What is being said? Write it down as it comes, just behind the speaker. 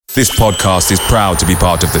This podcast is proud to be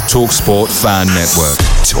part of the TalkSport Fan Network.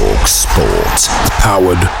 TalkSport.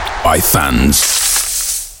 Powered by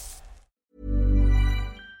fans.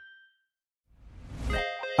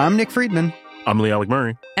 I'm Nick Friedman. I'm Lee Alec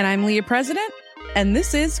Murray. And I'm Leah President. And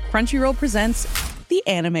this is Crunchyroll Presents The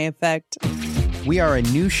Anime Effect. We are a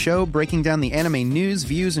new show breaking down the anime news,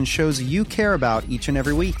 views, and shows you care about each and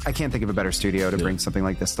every week. I can't think of a better studio to bring something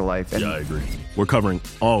like this to life. And I agree. We're covering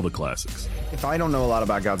all the classics. if I don't know a lot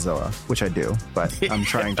about Godzilla, which I do, but I'm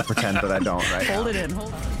trying to pretend that I don't right now. Hold it in.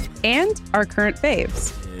 And our current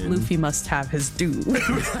faves. Luffy must have his due.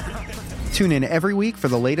 Tune in every week for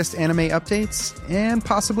the latest anime updates and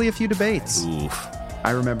possibly a few debates. Oof.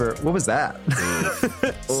 I remember, what was that?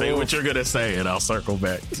 Say what you're going to say and I'll circle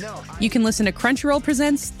back. You can listen to Crunchyroll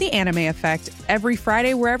Presents The Anime Effect every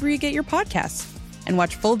Friday wherever you get your podcasts. And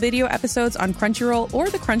watch full video episodes on Crunchyroll or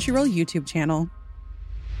the Crunchyroll YouTube channel.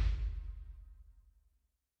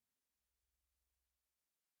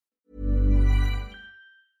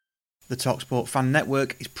 The TalkSport Fan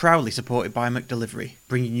Network is proudly supported by McDelivery,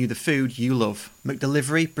 bringing you the food you love.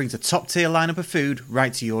 McDelivery brings a top-tier lineup of food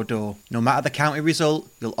right to your door. No matter the county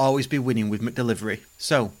result, you'll always be winning with McDelivery.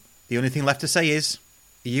 So, the only thing left to say is,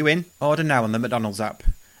 are you in? Order now on the McDonald's app.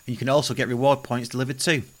 And you can also get reward points delivered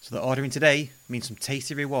too. So that ordering today means some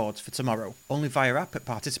tasty rewards for tomorrow. Only via app at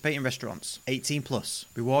participating restaurants. 18 plus.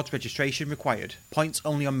 Rewards registration required. Points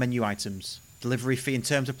only on menu items. Delivery fee and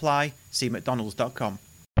terms apply. See mcdonalds.com.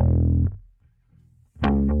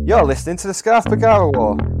 You're listening to the Scarf Bagara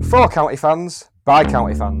War. For county fans, by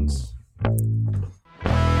county fans.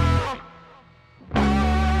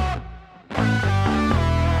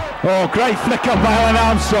 Oh, great flick up by Alan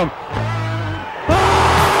Armstrong. Oh,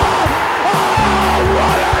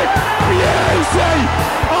 what a beauty!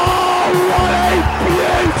 Oh, what a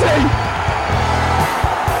beauty!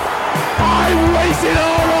 I waited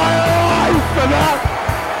all my life for that.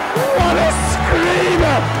 What a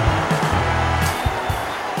screamer!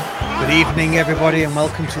 Good evening, everybody, and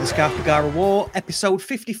welcome to the Scarf Bagara War, episode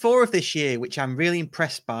 54 of this year, which I'm really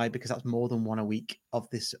impressed by because that's more than one a week of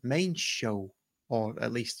this main show, or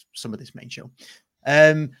at least some of this main show.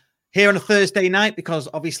 Here on a Thursday night, because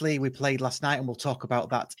obviously we played last night, and we'll talk about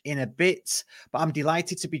that in a bit. But I'm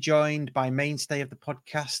delighted to be joined by mainstay of the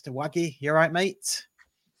podcast, Waggy. You all right, mate?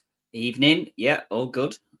 Evening. Yeah, all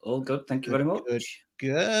good. All good. Thank you very much.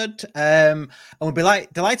 Good. And we'll be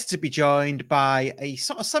delighted to be joined by a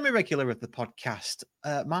sort of semi-regular of the podcast,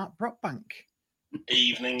 Mark Brockbank.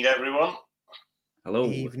 Evening, everyone. Hello.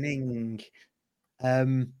 Evening.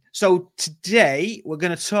 So today we're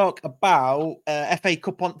going to talk about FA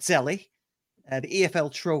Cup on telly, the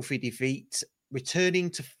EFL Trophy defeat, returning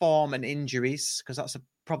to form and injuries, because that's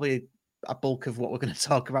probably a bulk of what we're going to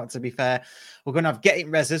talk about, to be fair. We're going to have getting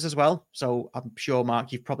reses as well. So I'm sure,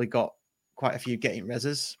 Mark, you've probably got quite a few getting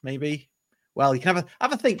reses, maybe. Well, you can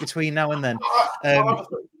have a think between now and then.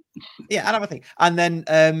 Yeah, I'd have a think. And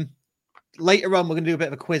then later on, we're going to do a bit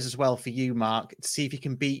of a quiz as well for you, Mark, to see if you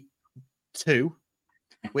can beat 2,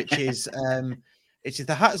 which is the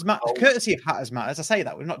Hatters Matters, courtesy of Hatters Matters. I say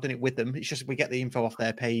that we've not done it with them. It's just we get the info off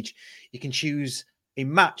their page. You can choose a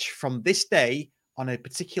match from this day on a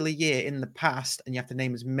particular year in the past, and you have to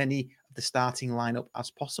name as many of the starting lineup as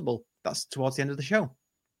possible. That's towards the end of the show.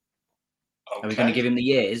 Okay. Are we going to give him the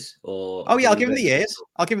years, or? Oh yeah, I'll give him the years.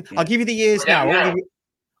 I'll give you the years now.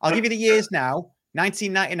 I'll give you the years now.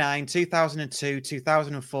 1999, 2002,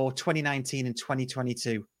 2004, 2019, and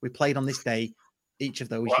 2022. We played on this day each of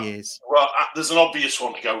those years. Well, there's an obvious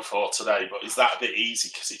one to go for today, but is that a bit easy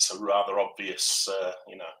because it's a rather obvious,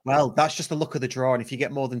 Well, that's just the luck of the draw, and if you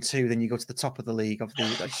get more than 2, then you go to the top of the league.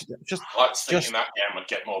 Thinking that game would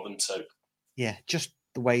get more than 2. Yeah, just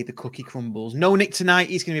the way the cookie crumbles. No Nick tonight.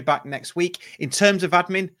 He's going to be back next week. In terms of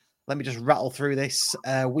admin, let me just rattle through this.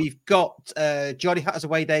 We've got Geordie Hatter's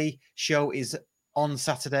Away Day show is on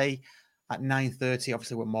Saturday at 9:30.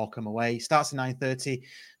 Obviously, we're Morecambe away. Starts at 9:30,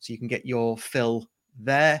 so you can get your fill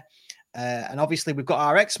there. And obviously, we've got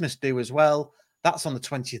our Xmas do as well. That's on the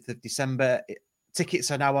 20th of December.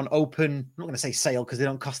 Tickets are now on open. I'm not going to say sale because they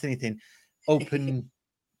don't cost anything.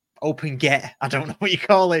 Open get. I don't know what you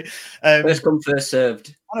call it. First come, first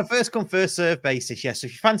served. On a first come, first served basis, yes. So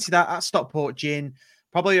if you fancy that at Stockport Gin,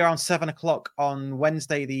 probably around 7 o'clock on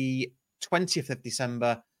Wednesday, the 20th of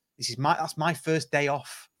December. That's my first day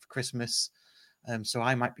off for Christmas. So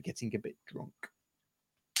I might be getting a bit drunk.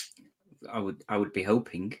 I would be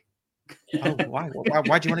hoping. Oh, why?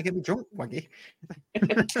 Why do you want to get me drunk, Waggy?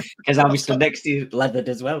 Because I'll be stood next to you, leathered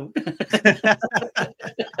as well.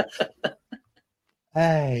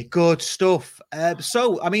 Hey, good stuff.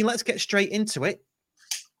 So, let's get straight into it.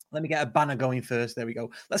 Let me get a banner going first. There we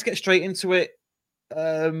go. Let's get straight into it.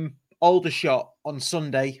 Aldershot on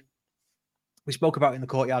Sunday. We spoke about it in the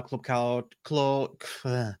Courtyard Club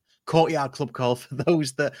Courtyard Club call for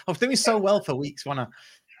those that I was doing so well for weeks, wasn't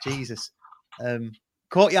I? Jesus.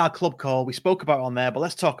 Courtyard Club call. We spoke about it on there, but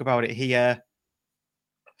let's talk about it here.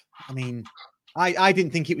 I mean, I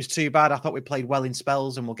didn't think it was too bad. I thought we played well in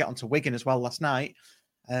spells, and we'll get on to Wigan as well last night.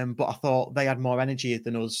 But I thought they had more energy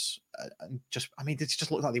than us. And it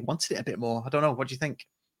just looked like they wanted it a bit more. I don't know. What do you think?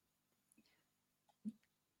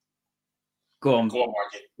 Go on,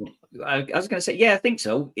 Marky. I was going to say, yeah, I think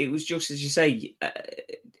so. It was just as you say.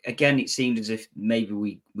 Again, it seemed as if maybe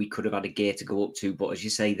we could have had a gear to go up to, but as you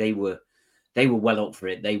say, they were well up for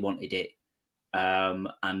it. They wanted it,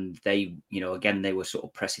 and they, again, they were sort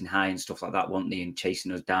of pressing high and stuff like that, weren't they, and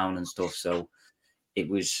chasing us down and stuff. So it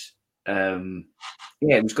was,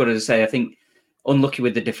 it was good. As I say, I think unlucky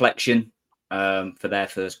with the deflection for their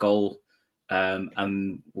first goal.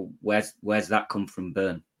 And where's that come from,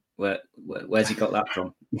 Byrne? Where's he got that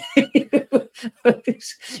from? When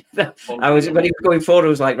he was going forward, I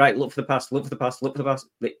was like, right, look for the pass, look for the pass, look for the pass.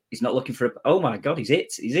 He's not looking for it. Oh my God, he's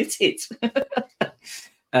it.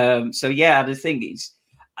 So yeah, I think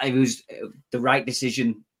it was the right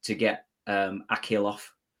decision to get Akil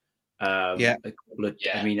off. I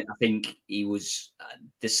mean, I think he was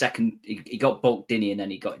the second. He got bulked, didn't he? And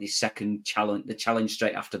then he got his second challenge, the challenge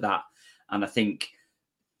straight after that. And I think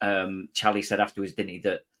Charlie said afterwards, didn't he,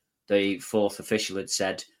 that the fourth official had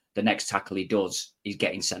said the next tackle he does, he's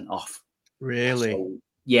getting sent off. Really?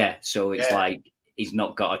 So it's like he's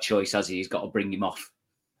not got a choice, has he? He's got to bring him off.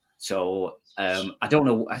 So I don't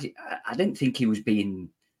know. I didn't think he was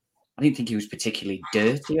particularly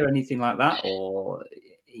dirty or anything like that, or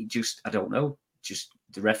he just, I don't know. Just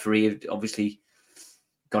the referee had obviously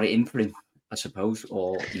got it in for him, I suppose,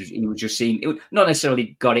 or he was just seeing it. Not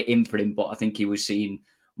necessarily got it in for him, but I think he was seeing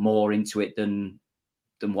more into it than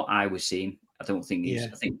what I was seeing. I don't think I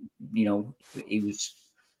think,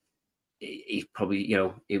 he probably,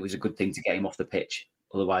 it was a good thing to get him off the pitch.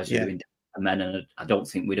 Otherwise, we'd have been down to 10 men, and I don't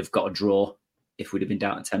think we'd have got a draw if we'd have been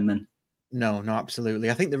down to 10 men. No,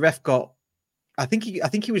 absolutely. I think the ref I think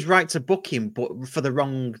he was right to book him, but for the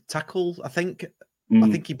wrong tackle. I think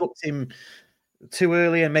he booked him too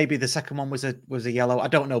early, and maybe the second one was a yellow. I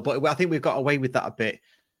don't know, but I think we've got away with that a bit.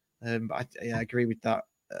 I agree with that.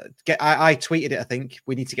 I tweeted it. I think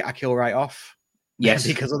we need to get Akil right off. Yes,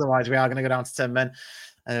 because otherwise we are going to go down to 10 men.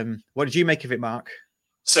 What did you make of it, Mark?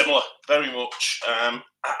 Similar, very much.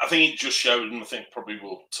 I think it just showed, and I think probably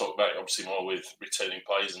we'll talk about it obviously more with returning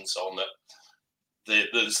players and so on, that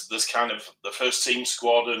there's kind of the first team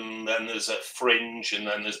squad, and then there's a fringe, and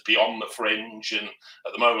then there's beyond the fringe, and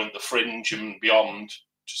at the moment the fringe and beyond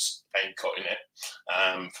just ain't cutting it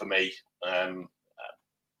for me.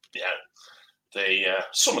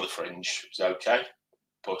 Some of the fringe was okay,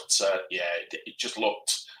 but it just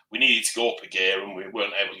looked, we needed to go up a gear, and we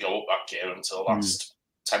weren't able to go up that gear until the last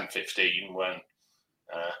 10-15 when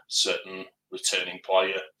certain returning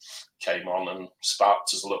player came on and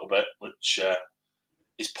sparked us a little bit, which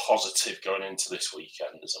is positive going into this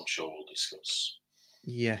weekend, as I'm sure we'll discuss.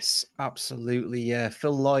 Yes, absolutely. Yeah,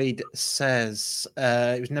 Phil Lloyd says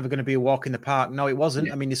it was never going to be a walk in the park. No, it wasn't.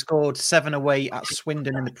 Yeah. I mean, they scored 7 away at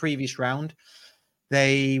Swindon in the previous round.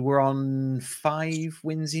 They were on 5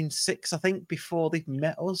 wins in 6, I think, before they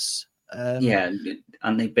met us. And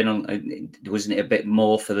they've been on. Wasn't it a bit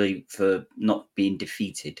more for not being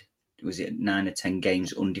defeated? Was it 9 or 10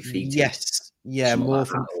 games undefeated? Yes, more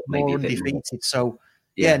undefeated. So.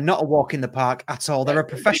 Yeah, not a walk in the park at all. They're a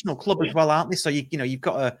professional club as well, aren't they? So you've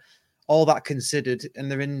got all that considered,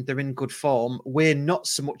 and they're in good form. We're not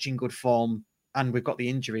so much in good form, and we've got the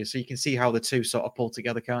injuries, so you can see how the two sort of pull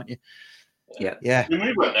together, can't you? Yeah. I mean,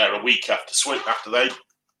 we went there a week after they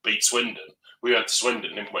beat Swindon. We went to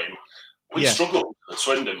Swindon, didn't we? We struggled at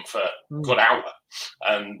Swindon for a good hour,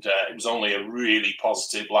 and it was only a really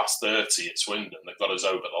positive last 30 at Swindon that got us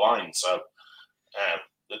over the line. So.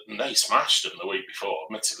 And they smashed them the week before.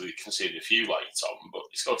 Admittedly, they conceded a few late on, but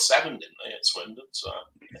they scored 7, didn't they, at Swindon? So,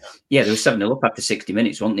 they were 7-0 up after 60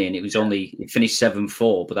 minutes, weren't they? And it finished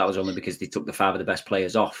 7-4, but that was only because they took the 5 of the best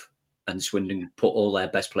players off, and Swindon put all their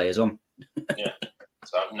best players on.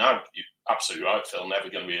 So no, you're absolutely right, Phil. Never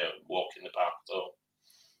going to be a walk in the park at all.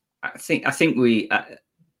 I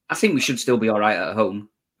think we should still be all right at home.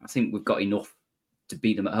 I think we've got enough to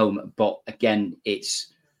beat them at home, but again,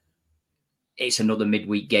 it's another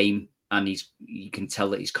midweek game, and you can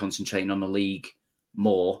tell that he's concentrating on the league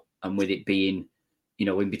more. And with it being,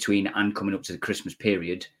 in between and coming up to the Christmas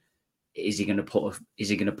period, is he going to put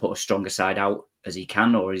a stronger side out as he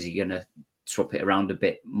can, or is he going to swap it around a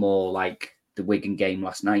bit more, like the Wigan game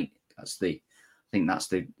last night. I think that's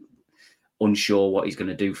the unsure what he's going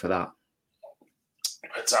to do for that.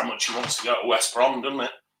 Depends how much he wants to go to West Brom, doesn't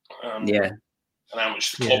it? Yeah. And how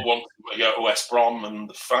much the club wants to go to West Brom, and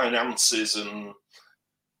the finances, and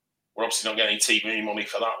we're obviously not getting any TV money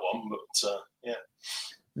for that one, but yeah.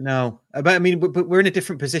 No, but I mean, but we're in a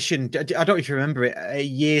different position. I don't know if you remember it.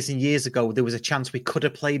 Years and years ago, there was a chance we could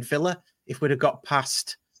have played Villa if we'd have got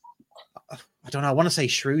past. I don't know. I want to say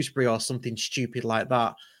Shrewsbury or something stupid like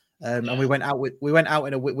that. And we went out with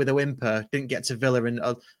a whimper. Didn't get to Villa, and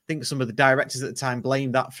I think some of the directors at the time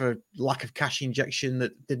blamed that for lack of cash injection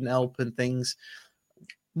that didn't help and things.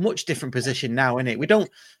 Much different position now, isn't it? We don't.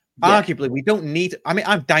 Arguably, we don't need. I mean,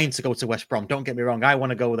 I'm dying to go to West Brom. Don't get me wrong. I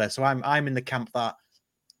want to go there. So I'm in the camp that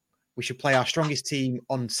we should play our strongest team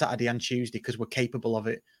on Saturday and Tuesday because we're capable of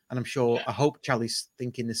it. And I'm sure. I hope Charlie's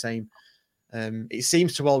thinking the same. It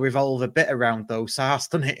seems to all revolve a bit around though. Saar's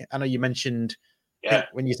done it. I know you mentioned. Yeah.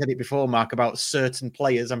 When you said it before, Mark, about certain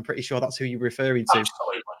players, I'm pretty sure that's who you're referring to.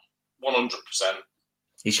 Absolutely. 100%.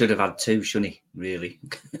 He should have had two, shouldn't he, really?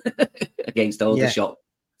 Against Aldershot.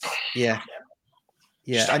 Yeah.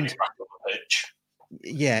 Yeah. And back on the pitch.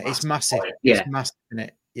 Yeah, it's massive. Yeah. It's massive, isn't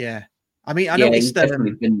it? Yeah. I mean, I know he's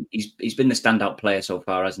definitely been he's been the standout player so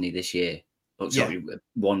far, hasn't he, this year? Oh, sorry,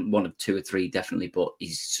 one of two or three, definitely, but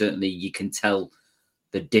he's certainly, you can tell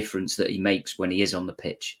the difference that he makes when he is on the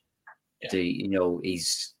pitch. Yeah.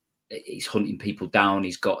 He's hunting people down.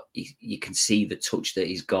 You can see the touch that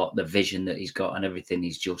he's got, the vision that he's got, and everything.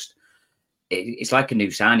 He's just, it's like a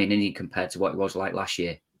new signing, isn't he, compared to what it was like last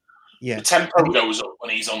year? Yeah, the tempo goes up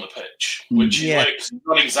when he's on the pitch, which is like,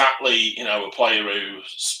 not exactly a player who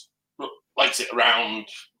likes it around.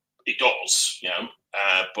 He does,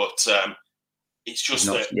 but it's just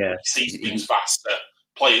that he sees things faster.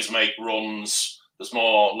 Players make runs. There's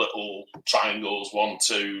more little triangles,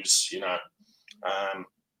 1-2s, I'd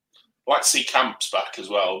like to see Camps back as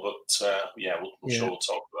well, but we'll sure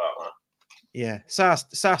talk about that. Yeah,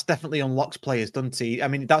 Sass definitely unlocks players, doesn't he? I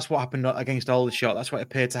mean, that's what happened against Aldershot. That's what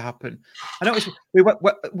appeared to happen. I noticed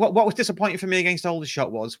what was disappointing for me against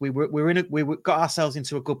Aldershot was we got ourselves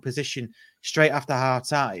into a good position straight after half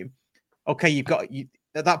time. Okay,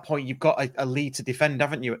 at that point you've got a lead to defend,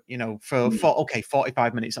 haven't you? For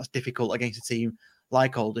 45 minutes, that's difficult against a team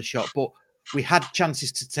like Aldershot, but we had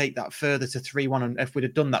chances to take that further to 3-1, and if we'd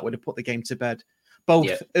have done that, we'd have put the game to bed, both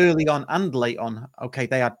early on and late on. Okay,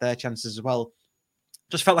 they had their chances as well.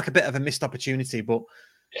 Just felt like a bit of a missed opportunity, but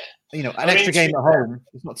extra game at home,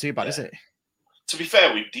 it's not too bad, is it? To be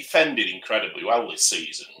fair, we've defended incredibly well this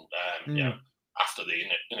season. After the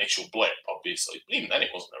initial blip, obviously, but even then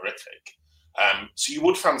it wasn't horrific. So you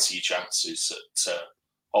would fancy your chances at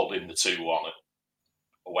holding the 2-1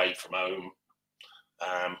 away from home.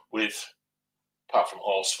 With, apart from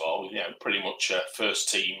Horsfall, pretty much a first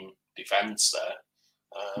team defence there.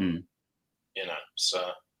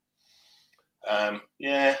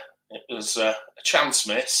 It was a chance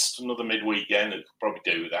missed. Another midweek game that could probably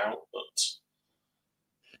do without, but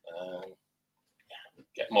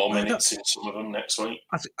get more minutes in some of them next week.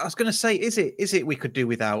 I was going to say, is it we could do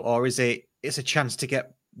without, or it's a chance to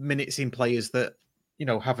get minutes in players that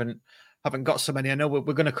haven't got so many. I know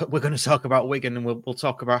we're going to talk about Wigan, and we'll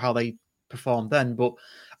talk about how they performed then. But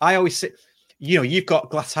I always say, you've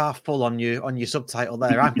got glass half full on your subtitle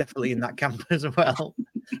there. I'm definitely in that camp as well.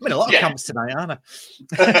 I'm in a lot of camps tonight, aren't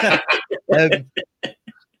I?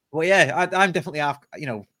 Well, yeah, I'm definitely half.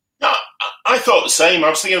 No, I thought the same. I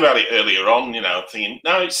was thinking about it earlier on. Thinking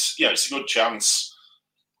no, it's a good chance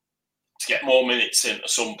to get more minutes into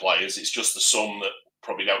some players. It's just the some that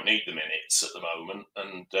probably don't need the minutes at the moment,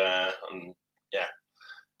 and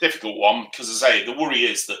difficult one, because as I say, the worry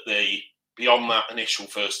is that beyond that initial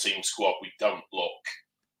first team squad, we don't look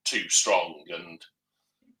too strong, and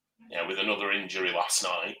with another injury last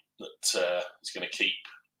night that is going to keep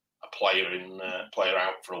a player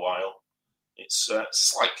out for a while. It's a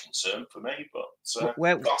slight concern for me, but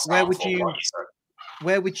where would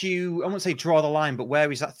you? I won't say draw the line, but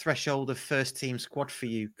where is that threshold of first team squad for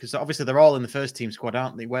you? Because obviously they're all in the first team squad,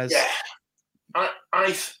 aren't they?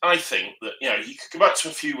 I think that you could go back to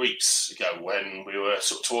a few weeks ago when we were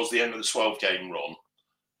sort of towards the end of the 12-game run,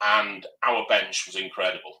 and our bench was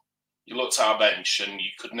incredible. You looked at our bench and you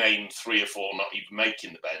could name 3 or 4 not even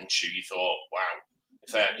making the bench, who you thought, wow,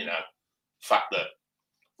 if they're the fact that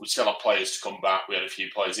we still have players to come back. We had a few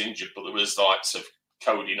players injured, but there was the likes of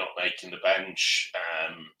Cody not making the bench. I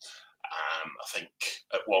think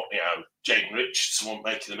Jaden Richardson wasn't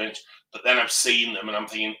making the bench. But then I've seen them and I'm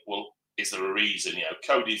thinking, well, is there a reason?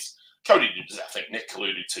 Cody's Cody, I think Nick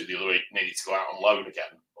alluded to the other week, needed to go out on loan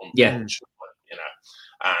again, unfortunately,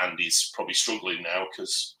 and he's probably struggling now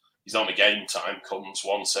because he's on a game time, comes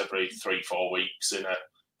once every 3-4 weeks in a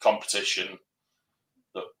competition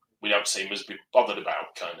that we don't seem as be bothered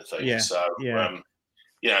about, kind of thing.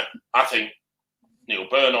 I think Neil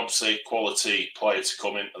Byrne, obviously, quality player to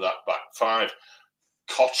come into that back five.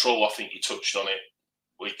 Cottrell, I think you touched on it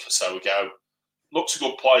a week or so ago. Looks a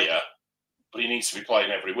good player, but he needs to be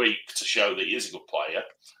playing every week to show that he is a good player.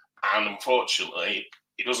 And unfortunately,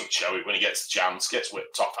 he doesn't show it when he gets the chance, gets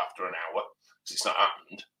whipped off after an hour because it's not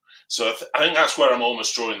happened. So I think that's where I'm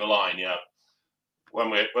almost drawing the line. When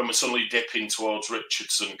we're suddenly dipping towards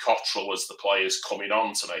Richardson, Cottrell as the players coming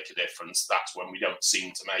on to make a difference, that's when we don't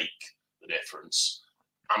seem to make the difference.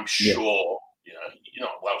 I'm sure, you're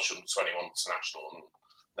not Welsh under 21 international and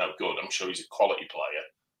no good. I'm sure he's a quality player,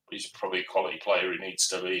 but he's probably a quality player who needs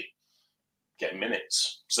to be getting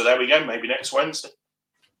minutes. So there we go. Maybe next Wednesday.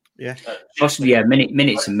 Yeah, possibly. Yeah,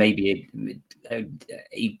 minutes, and maybe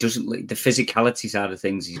he doesn't like the physicality side of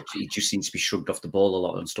things. He just seems to be shrugged off the ball a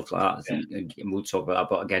lot and stuff like that. I think, and we'll talk about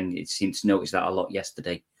that. But again, it seems to notice that a lot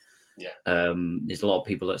yesterday. Yeah, there's a lot of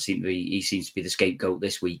people that he seems to be the scapegoat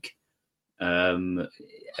this week.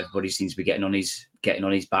 Everybody seems to be getting on his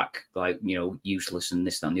back, like useless and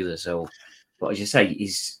this, that, and the other. So, but as you say,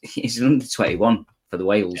 he's under 21 for the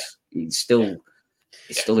Wales. It's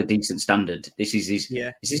still a decent standard. This is his.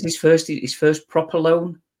 Yeah. Is this his first proper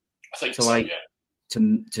loan? I think so. Yeah.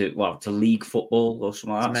 To league football or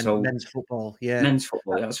something like that. Men's football. Yeah. Men's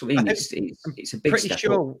football. Yeah, that's what I mean. It's a big pretty step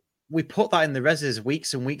sure up. We put that in the reses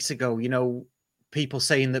weeks and weeks ago. People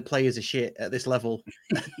saying that players are shit at this level.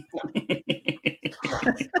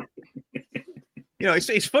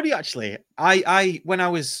 It's funny actually. I when I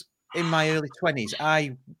was in my early 20s,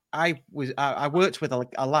 I worked with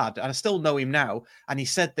a lad, and I still know him now. And he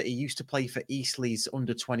said that he used to play for Eastleigh's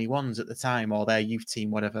under 21s at the time, or their youth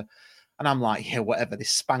team, whatever. And I'm like, yeah, whatever.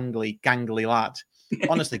 This spangly, gangly lad.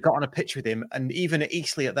 Honestly, got on a pitch with him, and even at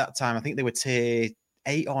Eastleigh at that time, I think they were tier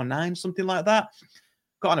 8 or 9, something like that.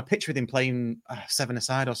 Got on a pitch with him playing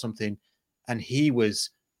 7-a-side or something, and he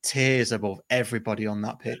was tiers above everybody on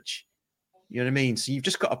that pitch. You know what I mean? So you've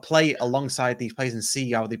just got to play alongside these players and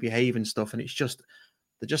see how they behave and stuff. And they're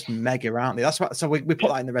just mega, aren't they? That's what. So we put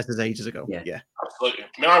that in the reses ages ago. Yeah, absolutely.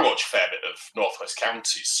 I mean, I watch a fair bit of Northwest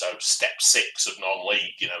Counties, so step 6 of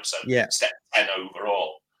non-league. Step 10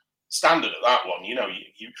 overall. Standard at that one. You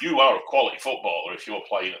are a quality footballer if you're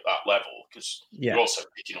playing at that level, because you're also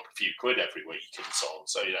picking up a few quid every week and so on.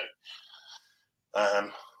 So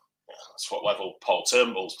that's what level Paul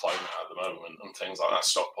Turnbull's playing at the moment and things like that,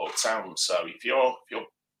 Stockport Town. So if you're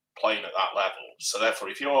playing at that level, so therefore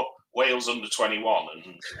if you're Wales under 21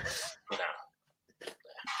 and there's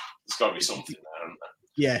got to be something there,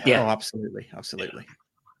 isn't there? Oh, absolutely.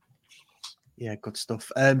 Yeah, good stuff.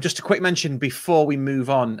 Just a quick mention before we move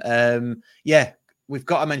on. We've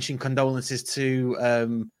got to mention condolences to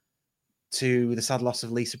the sad loss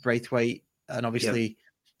of Lisa Braithwaite, and obviously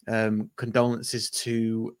condolences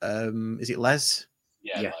to is it Les?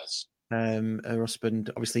 Yeah. Les. Her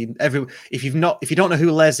husband. Obviously, if you don't know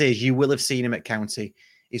who Les is, you will have seen him at County.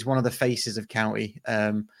 He's one of the faces of County.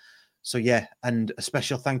 So yeah, and a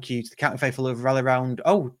special thank you to the County faithful who rally around.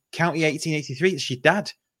 Oh, County 1883. It's your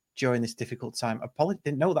dad during this difficult time. I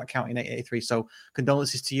didn't know that County in 1883. So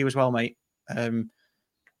condolences to you as well, mate.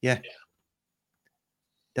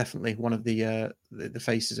 Definitely one of the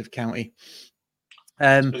faces of County.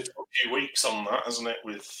 It's been a few weeks on that, hasn't it,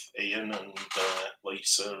 with Ian and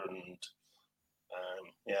Lisa, and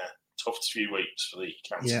tough few weeks for the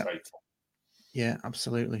County faithful. Yeah,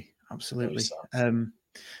 absolutely.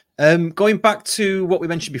 Going back to what we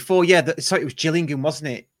mentioned before, it was Gillingham, wasn't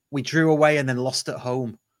it? We drew away and then lost at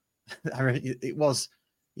home. It was.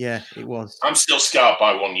 I'm still scarred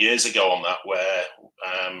by 1 year ago on that, where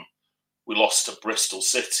we lost to Bristol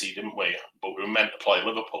City, didn't we? But we were meant to play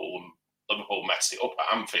Liverpool, and Liverpool messed it up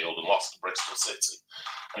at Anfield and lost to Bristol City.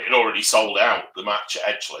 And it had already sold out the match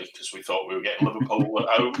at Edgeley because we thought we were getting Liverpool at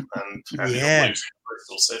home and ended up losing to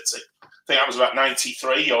Bristol City. I think that was about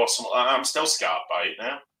 93 or something like that. I'm still scarred by it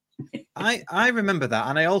now. I remember that,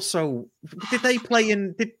 and I also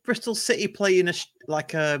did Bristol City play in a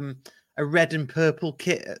red and purple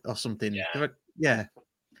kit or something? Yeah.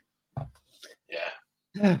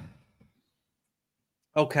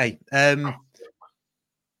 Okay. I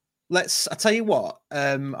tell you what.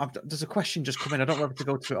 There's a question just coming. I don't know whether to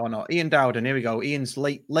go to it or not. Ian Dowden, here we go. Ian's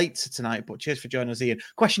late tonight, but cheers for joining us, Ian.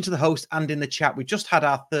 Question to the host and in the chat. We just had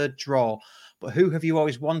our third draw, but who have you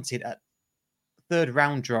always wanted at third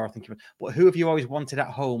round draw, I think. But who have you always wanted at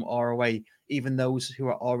home or away? Even those who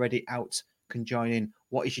are already out can join in.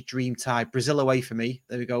 What is your dream tie? Brazil away for me.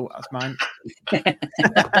 There we go. That's mine.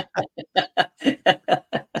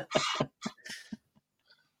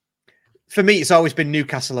 For me, it's always been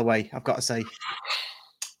Newcastle away, I've got to say.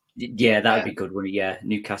 Yeah, that would be good, wouldn't it? Yeah,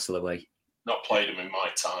 Newcastle away. Not played them in my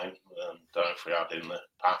time. Don't know if we had in the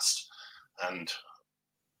past. And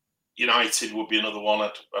United would be another one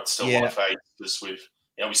I'd still want to face, because we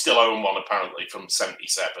still own one apparently from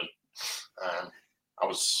 '77. I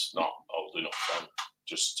was not old enough then,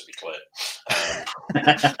 just to be clear.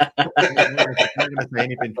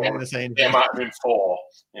 It might have been 4,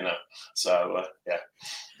 So yeah.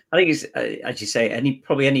 I think it's as you say,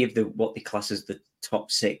 probably any of what the class as the top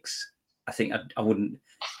 6. I think I wouldn't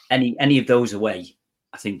any of those away.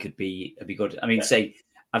 I think could be good. I mean, say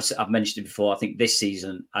I've mentioned it before. I think this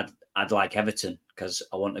season I'd like Everton, because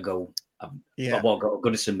I want to go. I want to go to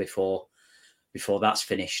Goodison before that's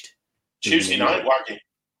finished. Tuesday night, Waggy.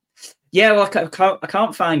 Yeah, well, I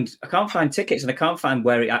can't find tickets, and I can't find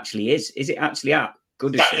where it actually is. Is it actually at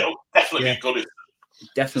Goodison? It'll definitely be Goodison.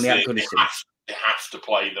 Definitely at Goodison. They have to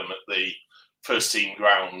play them at the first team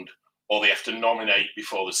ground, or they have to nominate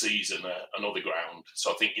before the season another ground.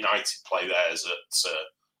 So I think United play theirs at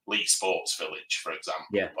Leeds Sports Village, for example.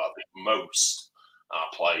 Yeah. But I think most are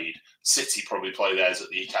played. City probably play theirs at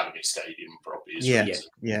the Academy Stadium for obvious reasons.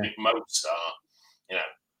 Yeah. I think most are,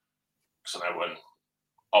 because I know when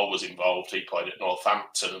Ol was involved, he played at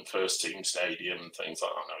Northampton and First Team Stadium and things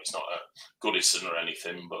like that. No, it's not a Goodison or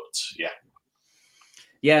anything, but yeah.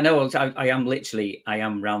 Yeah, no, I am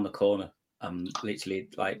round the corner. I'm literally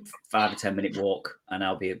like 5 or 10 minute walk, and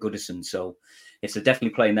I'll be at Goodison. So if they're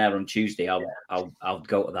definitely playing there on Tuesday, I'll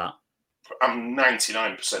go to that. I'm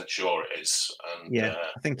 99% sure it is. And,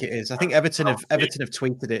 I think it is. I think Everton have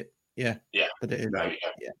tweeted it. Yeah, that it is. There we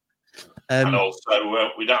go. Yeah. And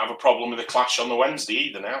also, we don't have a problem with the clash on the Wednesday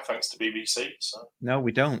either now, thanks to BBC. So. No,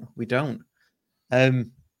 we don't.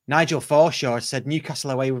 Nigel Forshaw said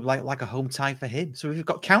Newcastle away would like a home tie for him. So we've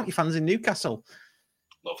got county fans in Newcastle.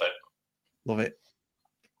 Love it.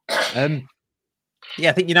 I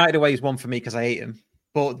think United away is one for me because I hate them.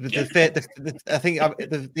 But I think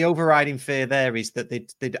the overriding fear there is that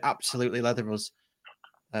they'd absolutely leather us.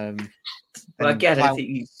 Well, again, I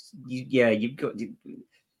think you've got.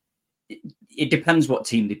 It depends what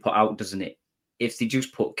team they put out, doesn't it? If they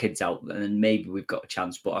just put kids out, then maybe we've got a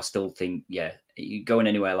chance. But I still think, you're going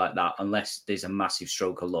anywhere like that, unless there's a massive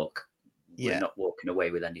stroke of luck, we're not walking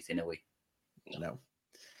away with anything, are we? No.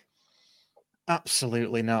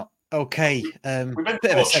 Absolutely not. Okay. We've been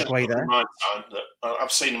bit of a segue there. My time that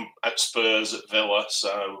I've seen them at Spurs, at Villa,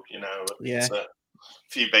 so, it's a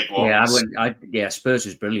few big ones. Spurs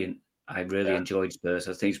was brilliant. I really enjoyed Spurs.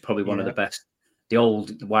 I think it's probably one of the best. The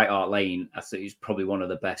old White Hart Lane, I think it's probably one of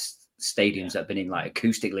the best stadiums that have been in, like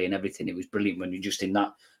acoustically and everything. It was brilliant when you're just in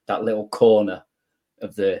that little corner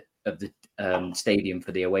of the stadium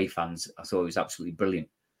for the away fans. I thought it was absolutely brilliant.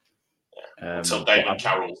 Until Damon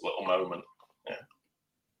Carroll's little moment.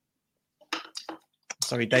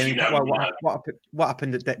 Sorry, Damon. What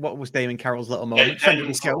happened? What was Damon Carroll's little moment?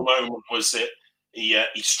 Damon's little moment was it he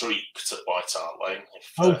streaked at White Hart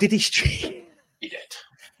Lane. Did he streak? He did.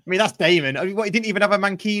 I mean, that's Damon. I mean, he didn't even have a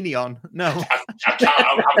mankini on. No. I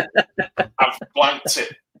can't. I've blanked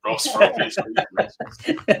it, Ross, for obvious reasons.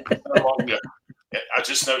 No longer. I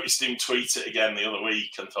just noticed him tweet it again the other week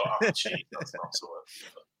and thought, gee, that's not so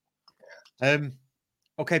well.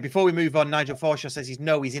 Okay, before we move on, Nigel Forshaw says he's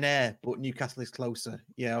in Ayr, but Newcastle is closer.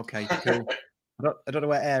 Yeah, okay, cool. I don't know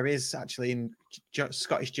where Ayr is actually in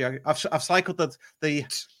Scottish geography. I've cycled the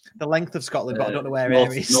length of Scotland, but I don't know where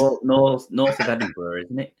Ayr is. North of Edinburgh,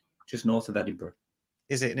 isn't it? Just north of Edinburgh.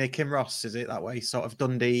 Is it near Kinross? Is it that way? Sort of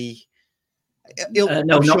Dundee. No,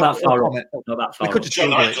 not that far off. Not that far. We could just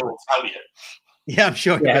Google it. Tell you. Yeah, I'm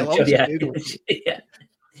sure.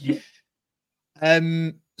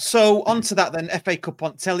 So on to that then. FA Cup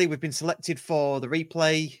on telly. We've been selected for the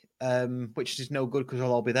replay, which is no good because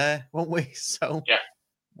we'll all be there, won't we? So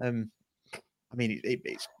I mean,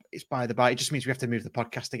 it's by the by. It just means we have to move the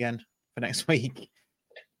podcast again for next week.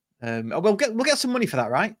 We'll get some money for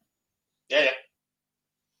that, right? Yeah.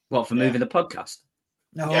 What, for moving the podcast?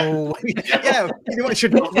 No. Yeah. You know what?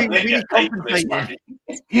 Should we need compensate?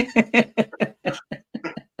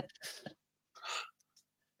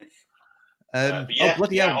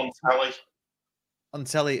 Bloody hell. On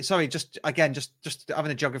telly. Sorry, just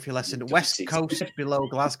having a geography lesson. West Coast below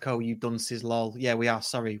Glasgow, you dunces, lol. Yeah, we are.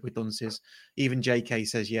 Sorry, we're dunces. Even JK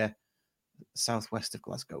says, southwest of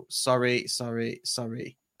Glasgow. Sorry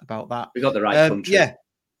about that. We got the right country. Yeah.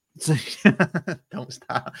 Don't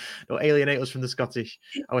start. Don't alienate us from our Scottish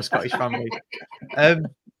family.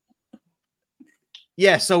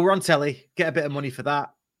 Yeah, so we're on telly. Get a bit of money for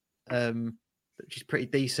that, which is pretty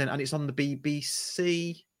decent, and it's on the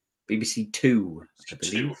BBC. BBC Two, I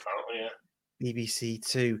believe. Apparently, yeah. BBC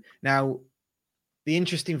Two. Now, the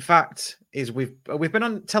interesting fact is we've been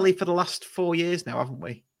on telly for the last 4 years now, haven't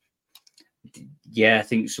we? Yeah, I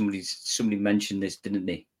think somebody mentioned this, didn't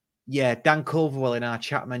they? Yeah, Dan Culverwell in our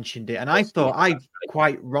chat mentioned it, and I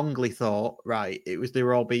quite wrongly thought, right, they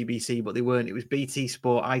were all BBC, but they weren't. It was BT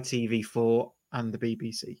Sport, ITV4, and the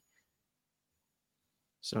BBC.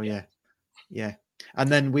 So yeah, and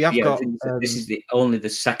then we have got. This is only the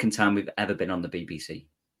second time we've ever been on the BBC.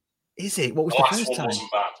 Is it? What was the first time?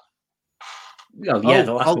 Wasn't bad. Well, yeah,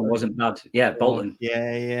 the last Bolton. One wasn't bad. Yeah, Bolton.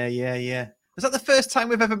 Yeah. Was that the first time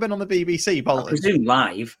we've ever been on the BBC, Bolton? I presume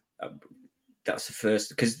live. That's the first.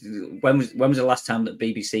 Because when was the last time that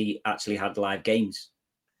BBC actually had live games?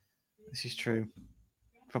 This is true.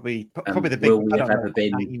 Probably the big. Will we have ever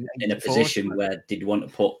been in a position where they'd want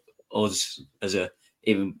to put us as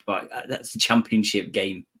that's the championship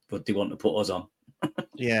game, but they want to put us on?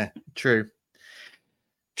 Yeah, true.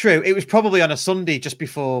 It was probably on a Sunday just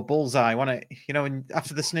before Bullseye, wasn't it? You know,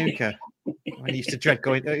 after the snooker, when you used to dread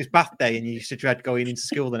going. It was bath day, and you used to dread going into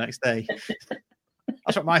school the next day.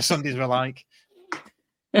 That's what my Sundays were like.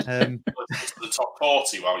 The top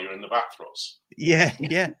 40 while you're in the bath, Ross. Yeah.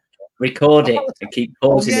 Record it and keep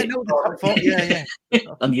pausing it. No, the top 40, yeah.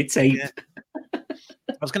 On your tape. Yeah.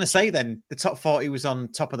 I was going to say then the top 40 was on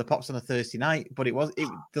Top of the Pops on a Thursday night, but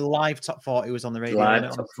the live top 40 was on the radio. The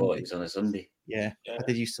live top 40 was on a Sunday. Yeah, I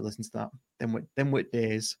did used to listen to that. Them were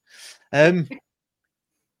days. On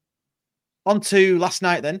to last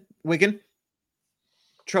night then, Wigan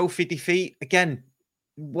trophy defeat again.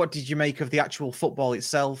 What did you make of the actual football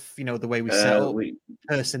itself? You know, the way we set up,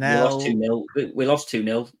 personnel. We lost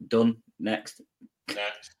 2-0. Done. Next.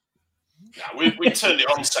 We turned it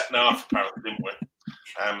on second half, apparently, didn't we?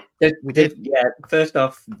 We did. Yeah, first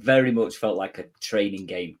off, very much felt like a training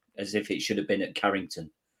game, as if it should have been at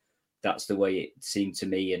Carrington. That's the way it seemed to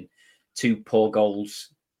me. And 2 poor goals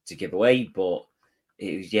to give away, but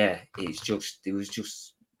there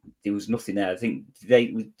was nothing there. I think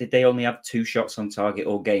they only have 2 shots on target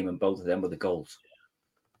all game, and both of them were the goals.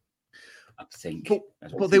 I think.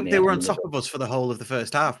 But they were on top of us for the whole of the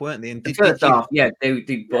first half, weren't they? And the first half, yeah.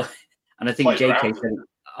 And I think JK said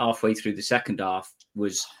halfway through the second half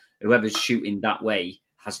was whoever's shooting that way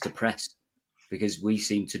has to press, because we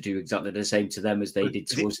seem to do exactly the same to them as they did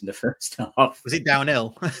to us in the first half. Was it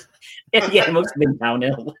downhill? Yeah, it must have been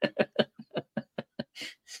downhill.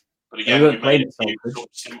 But again, we made it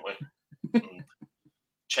simply.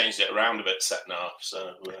 Changed it around a bit second half.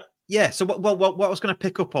 So yeah. So what I was going to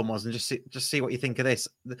pick up on was, and just see what you think of this.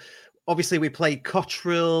 Obviously, we played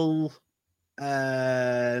Cotterill,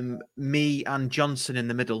 me and Johnson in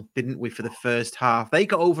the middle, didn't we, for the first half? They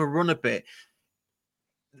got overrun a bit.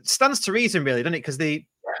 Stands to reason, really, doesn't it? Because they've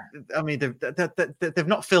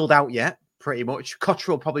not filled out yet, pretty much.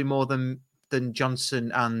 Cotterill probably more than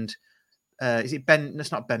Johnson and is it Ben?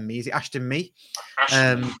 That's not Ben Me. Is it Ashton Me?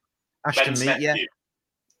 Ashton Me. Yeah.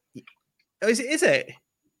 Oh, is it?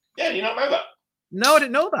 Yeah, you don't know that? No, I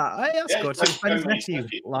didn't know that. That's good. So Ben's nephew,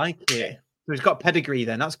 like it. So he's got pedigree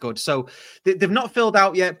then. That's good. So they've not filled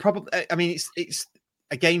out yet. Probably. I mean, it's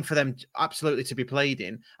a game for them absolutely to be played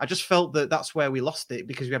in. I just felt that's where we lost it,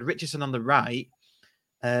 because we had Richardson on the right,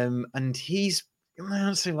 and he's, I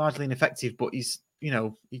don't say largely ineffective, but he's,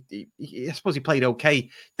 I suppose he played okay.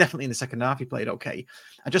 Definitely in the second half, he played okay.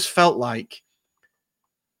 I just felt like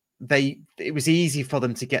it was easy for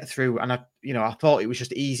them to get through, and I thought it was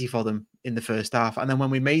just easy for them in the first half. And then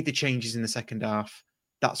when we made the changes in the second half,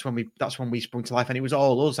 that's when we sprung to life, and it was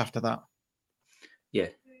all us after that. Yeah.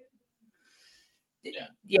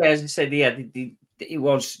 As I said, it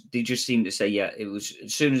was. They just seemed to say, it was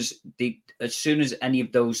as soon as any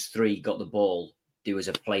of those 3 got the ball, there was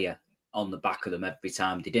a player on the back of them every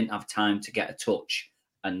time. They didn't have time to get a touch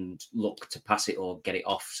and look to pass it or get it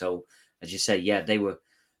off. So, as you say, they were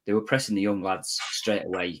pressing the young lads straight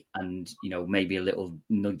away, and maybe a little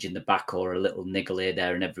nudge in the back or a little niggle here,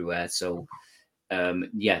 there, and everywhere. So,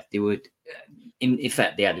 they would. In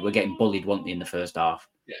effect, they were getting bullied, weren't they, in the first half?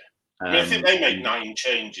 Yeah. I think they made 9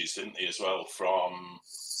 changes, didn't they, as well?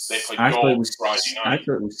 They played I thought it was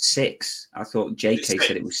 6. I thought JK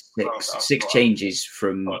said it was 6. 6 changes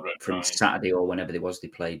from Saturday or whenever it was they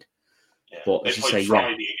played. Yeah. But they played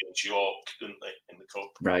Friday against York, didn't they, in the cup?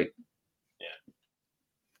 Right.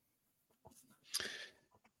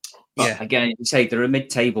 But again, you say they're a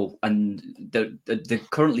mid-table, and they're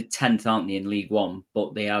currently 10th, aren't they, in League One?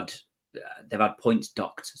 But they've had points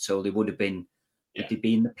docked, so they would have been. Would they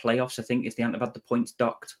be in the playoffs? I think if they hadn't have had the points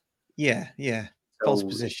docked. Yeah. So, False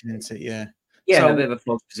position, isn't it? Yeah. Yeah, So, a bit of a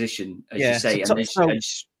false position, as you say. And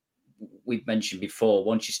as we've mentioned before,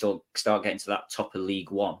 once you start getting to that top of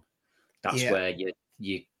League One, that's where you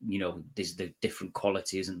there's the different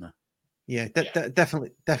quality, isn't there? Yeah,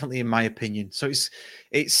 definitely in my opinion. So it's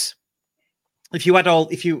if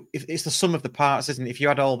it's the sum of the parts, isn't it? If you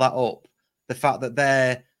add all that up, the fact that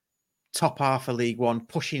they're top half of League One,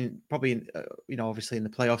 pushing probably, obviously in the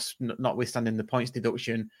playoffs, notwithstanding the points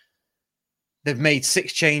deduction, they've made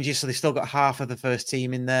 6 changes, so they've still got half of the first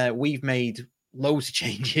team in there. We've made loads of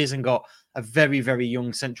changes and got a very, very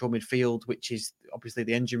young central midfield, which is obviously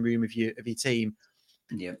the engine room of your team.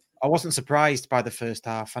 Yeah. I wasn't surprised by the first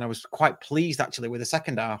half, and I was quite pleased actually with the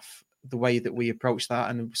second half, the way that we approached that,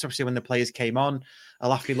 and especially when the players came on.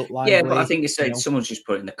 Alafi looked lively. Yeah, but I think someone's just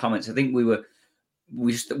put it in the comments. I think we were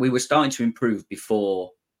starting to improve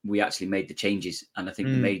before we actually made the changes, and I think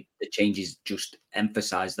we made the changes just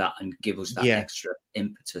emphasize that and give us that extra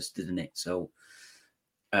impetus, didn't it? So,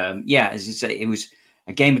 as you say, it was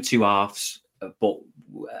a game of 2 halves, but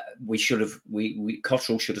we should have.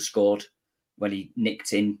 Cottrell should have scored when he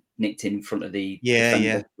nicked in front of the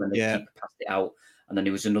defender when the keeper passed it out, and then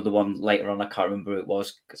there was another one later on. I can't remember who it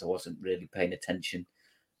was because I wasn't really paying attention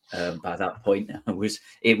by that point.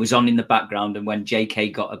 It was on in the background, and when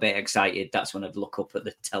JK got a bit excited, that's when I'd look up at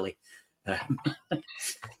the telly. But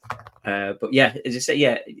yeah, as I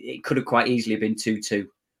say, it could have quite easily been 2-2,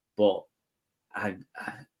 but I'm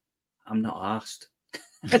not arsed.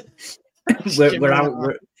 we're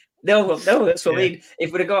out. No, that's what I mean.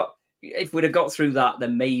 If we'd have got through that,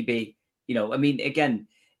 then maybe, again,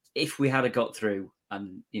 if we had got through,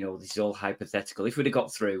 and this is all hypothetical, if we'd have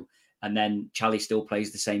got through and then Charlie still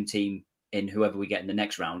plays the same team in whoever we get in the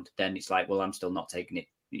next round, then it's like, well, I'm still not taking it.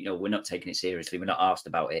 We're not taking it seriously. We're not asked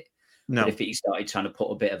about it. No. But if he started trying to put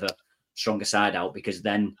a bit of a stronger side out, because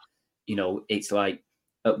then, it's like,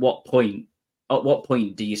 at what point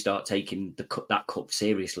do you start taking that cup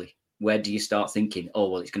seriously? Where do you start thinking, oh,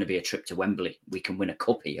 well, it's going to be a trip to Wembley. We can win a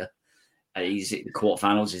cup here. Is it the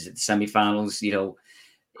quarterfinals? Is it the semi-finals?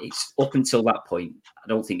 It's up until that point. I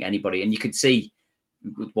don't think anybody, and you could see,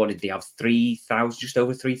 what did they have? 3,000, just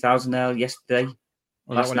over 3,000 there yesterday,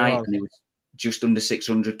 last night, and it was just under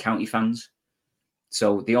 600 county fans.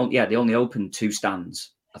 So they only opened 2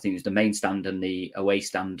 stands. I think it was the main stand and the away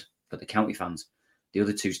stand for the county fans. The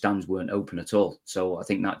other 2 stands weren't open at all. So I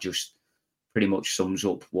think that just pretty much sums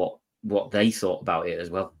up what they thought about it as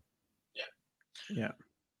well. Yeah.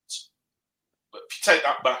 But if you take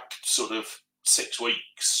that back sort of 6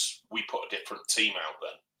 weeks, we put a different team out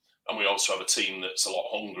then. And we also have a team that's a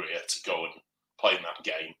lot hungrier to go and play in that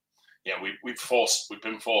game. We've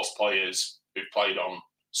been forced players who've played on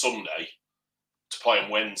Sunday to play on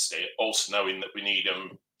Wednesday, also knowing that we need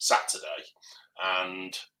them Saturday.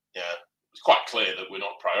 And it's quite clear that we're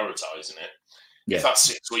not prioritising it. Yeah. If that's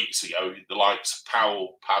 6 weeks ago, the likes of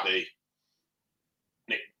Powell, Paddy,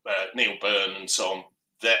 Neil Byrne and so on,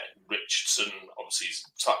 Richardson obviously is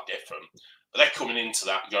slightly different. But they're coming into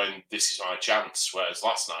that going, this is my chance. Whereas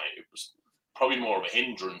last night, it was probably more of a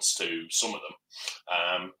hindrance to some of them.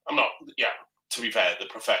 To be fair, the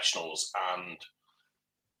professionals, and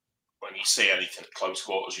when you see anything at close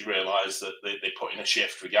quarters, you realise that they put in a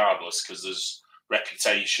shift regardless, because there's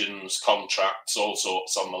reputations, contracts, all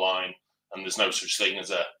sorts on the line, and there's no such thing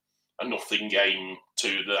as a nothing game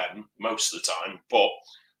to them most of the time. But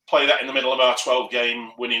play that in the middle of our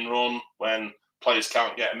 12-game winning run when players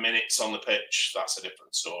can't get minutes on the pitch, that's a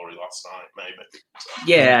different story last night, maybe. So.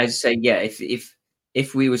 Yeah, I'd say,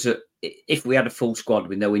 if we had a full squad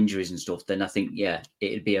with no injuries and stuff, then I think,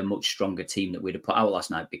 it'd be a much stronger team that we'd have put out last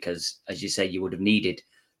night, because, as you say, you would have needed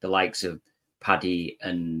the likes of Paddy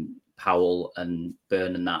and Powell and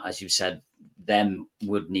Byrne and that, as you said, them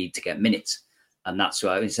would need to get minutes. And that's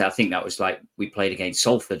why I think that was like we played against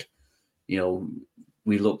Salford. It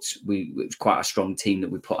was quite a strong team that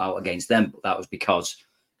we put out against them, but that was because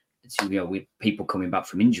with people coming back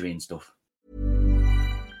from injury and stuff.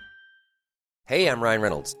 Hey, I'm Ryan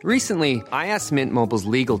Reynolds. Recently, I asked Mint Mobile's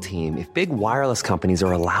legal team if big wireless companies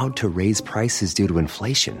are allowed to raise prices due to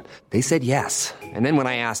inflation. They said yes. And then when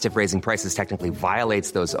I asked if raising prices technically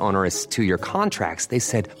violates those onerous 2-year contracts, they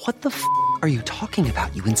said, "What the f*** are you talking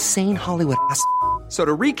about, you insane Hollywood ass?" So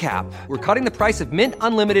to recap, we're cutting the price of Mint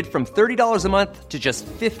Unlimited from $30 a month to just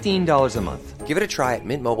 $15 a month. Give it a try at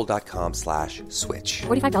mintmobile.com/switch.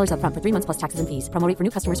 $45 up front for 3 months plus taxes and fees. Promo rate for new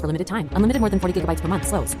customers for limited time. Unlimited more than 40 gigabytes per month.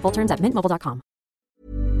 Slows full terms at mintmobile.com.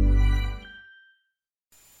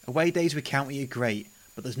 Away days with County are great,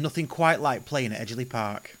 but there's nothing quite like playing at Edgeley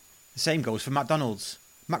Park. The same goes for McDonald's.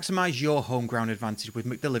 Maximise your home ground advantage with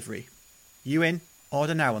McDelivery. You in?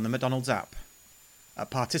 Order now on the McDonald's app. At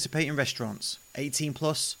participating restaurants, 18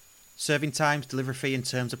 plus, serving times, delivery fee and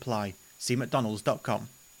terms apply. See mcdonalds.com.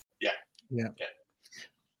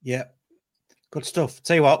 Yeah. Good stuff.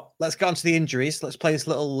 Tell you what, let's get on to the injuries. Let's play this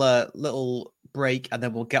little break and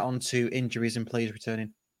then we'll get on to injuries and players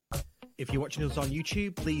returning. If you're watching us on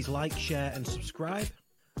YouTube, please like, share and subscribe.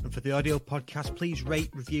 And for the audio podcast, please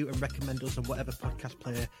rate, review and recommend us on whatever podcast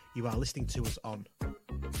player you are listening to us on.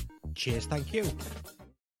 Cheers, thank you.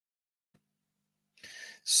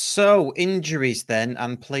 So, injuries then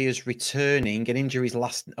and players returning and injuries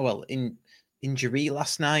injury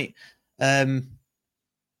last night.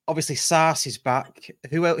 Obviously, Sars is back.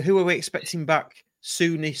 Who are we expecting back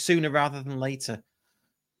sooner rather than later?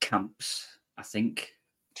 Camps, I think.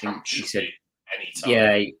 Camps he said anytime.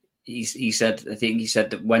 Yeah, he said. I think he said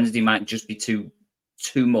that Wednesday might just be too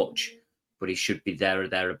much, but he should be there or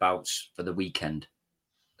thereabouts for the weekend.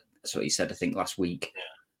 That's what he said. I think last week.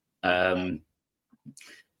 I think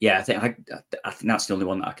that's the only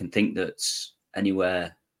one that I can think that's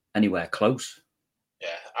anywhere close. Yeah.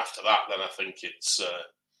 After that, then I think it's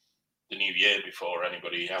the new year before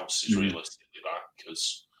anybody else is realistically back,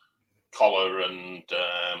 because Collar and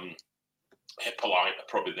Hippolyte are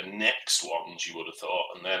probably the next ones you would have thought,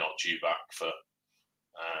 and they're not due back for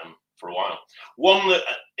a while. One that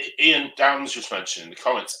Ian Downs just mentioned in the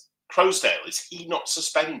comments, Croasdale, is he not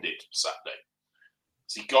suspended Saturday?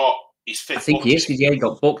 Has he got his fifth? I think he is. Yeah, he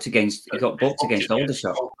got booked against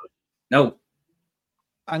Aldershot. No.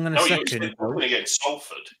 I'm going to second. He was against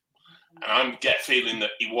Salford. And I get a feeling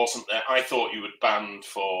that he wasn't there. I thought he would banned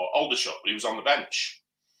for Aldershot, but he was on the bench.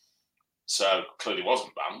 So clearly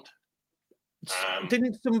wasn't banned.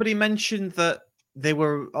 Didn't somebody mention that they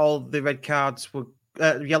were all the red cards were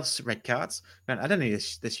yellow red cards? I don't know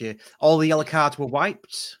this year. All the yellow cards were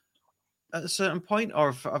wiped at a certain point,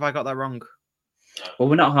 or have I got that wrong? Well,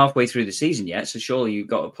 we're not halfway through the season yet, so surely you've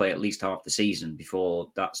got to play at least half the season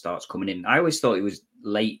before that starts coming in. I always thought it was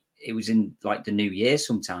late. It was in like the new year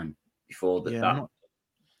sometime before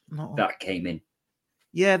that came in.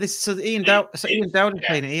 Yeah, Ian Dowd is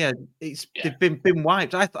playing it here. They've been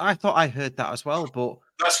wiped. I thought I heard that as well, but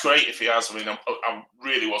that's great if he has. I mean, I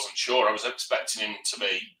really wasn't sure. I was expecting him to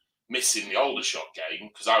be missing the Aldershot game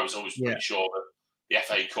because I was always pretty sure that the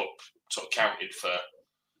FA Cup sort of counted for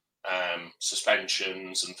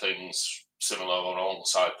suspensions and things similar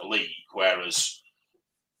alongside the league, whereas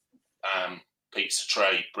Pizza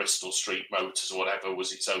Trade, Bristol Street Motors or whatever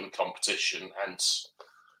was its own competition, hence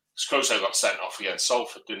Scrozo got sent off against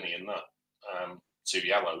Salford, didn't he, in that 2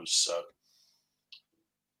 yellows, so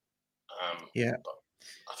but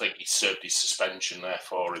I think he served his suspension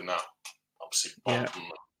therefore in that, obviously, and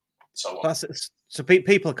so on. So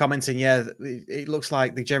people are commenting, it looks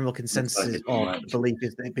like the general consensus or belief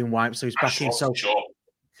is that they've been wiped, so he's back in. So,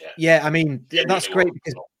 I mean, that's great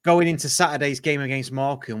because going into Saturday's game against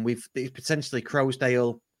Morecambe, it's potentially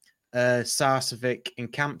Croasdale, Sarcevic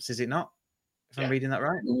and Camps, is it not? If I'm reading that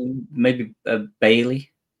right? Maybe Bailey.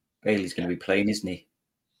 Bailey's going to be playing, isn't he?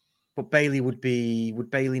 But Bailey would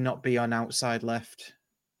Bailey not be on outside left?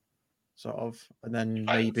 Sort of. And then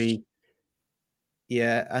maybe...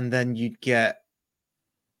 Yeah, and then you'd get...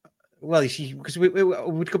 Well, because we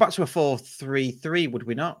would go back to a 4-3-3, would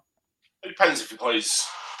we not? It depends if he plays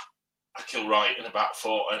Akil Wright in a back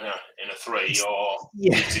four in a three, or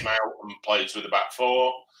leaves him out and plays with a back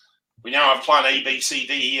four. We now have plan A, B, C,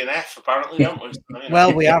 D, E, and F, apparently, don't we?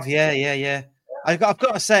 Well, we have, yeah. I've got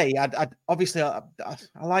to say, I obviously I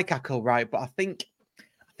like Akil Wright, but I think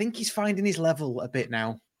he's finding his level a bit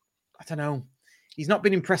now. I don't know. He's not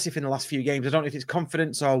been impressive in the last few games. I don't know if it's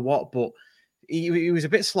confidence or what, but he was a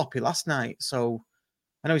bit sloppy last night. So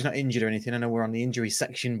I know he's not injured or anything. I know we're on the injury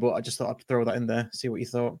section, but I just thought I'd throw that in there, see what you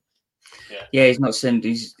thought. Yeah, he's not seemed.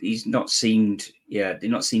 He's not seemed. Yeah, they've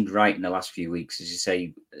not seemed right in the last few weeks, as you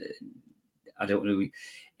say. I don't know.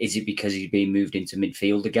 Is it because he's being moved into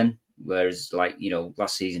midfield again? Whereas,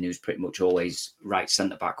 last season he was pretty much always right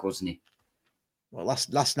centre back, wasn't he? Well,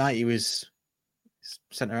 last night he was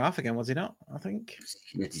centre half again, was he not? I think.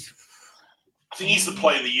 I think he's the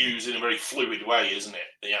player they use in a very fluid way, isn't it?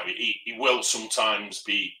 He will sometimes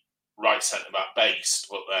be right centre back based,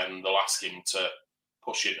 but then they'll ask him to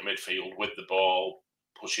push into midfield with the ball,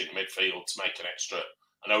 push into midfield to make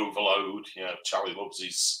an overload. Charlie loves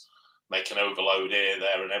his make an overload here,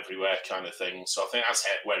 there, and everywhere kind of thing. So I think that's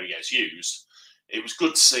where he gets used. It was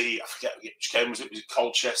good to see. I forget which game was it? Was it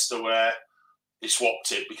Colchester where they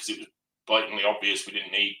swapped it because it was blatantly obvious we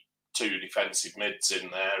didn't need 2 defensive mids in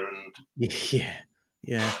there, and yeah.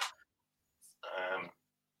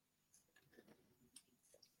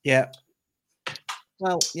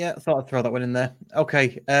 Well, yeah, I thought I'd throw that one in there.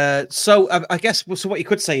 Okay, so I guess so. What you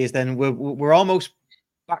could say is then we're almost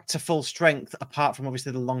back to full strength, apart from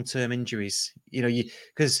obviously the long-term injuries. You know,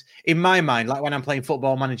 because in my mind, like when I'm playing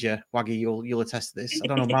Football Manager, Waggy, you'll attest to this. I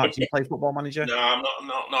don't know, Mark, do you play Football Manager? No, I'm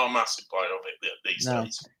not a massive player of it these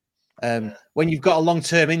days. When you've got a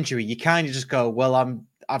long-term injury, you kind of just go, well,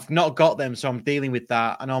 I've not got them, so I'm dealing with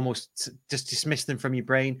that, and almost just dismiss them from your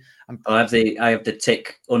brain. I have the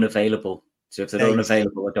tick unavailable. So if they're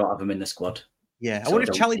unavailable, I don't have them in the squad. Yeah, I wonder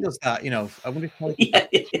if Charlie does that. You know, I wonder if Charlie.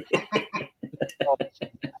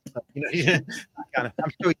 I'm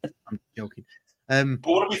sure I'm joking. But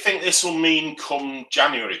what do we think this will mean come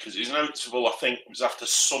January? Because it's notable. I think it was after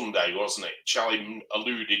Sunday, wasn't it? Charlie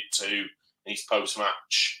alluded to in his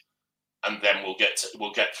post-match, and then we'll get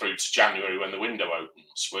through to January when the window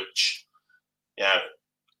opens. Which,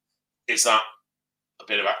 is that a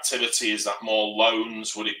bit of activity? Is that more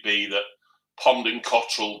loans? Would it be that Pond and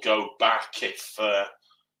Cottrell go back if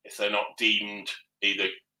they're not deemed either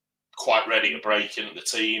quite ready to break into the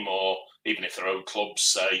team, or even if their own clubs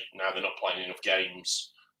say now they're not playing enough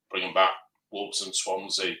games, bring them back, Wolves and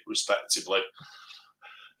Swansea respectively?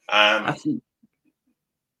 I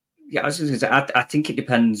think it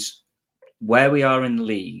depends where we are in the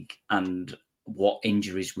league and what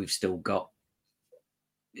injuries we've still got.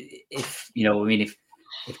 If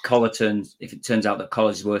it turns out that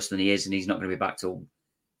Collar is worse than he is and he's not going to be back till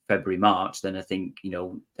February, March, then I think,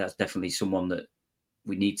 that's definitely someone that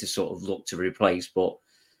we need to sort of look to replace. But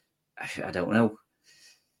I don't know.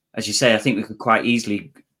 As you say, I think we could quite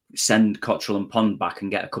easily send Cottrell and Pond back and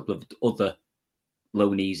get a couple of other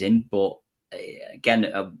loanees in. But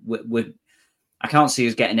again, I can't see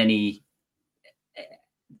us getting any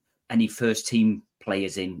first team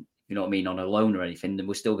players in, you know what I mean, on a loan or anything. Then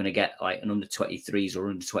we're still going to get like an under 23s or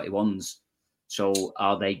under 21s. So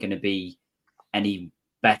are they going to be any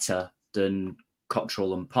better than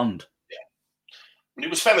Cottrell and Pond? It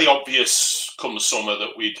was fairly obvious come the summer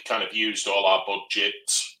that we'd kind of used all our budget,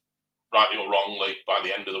 rightly or wrongly, by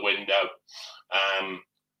the end of the window.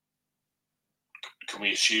 Can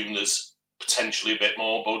we assume there's potentially a bit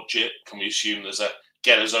more budget? Can we assume there's a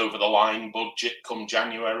get us over the line budget come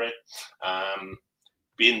January?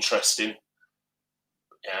 Be interesting.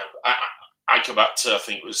 I go back to, I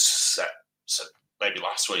think it was said maybe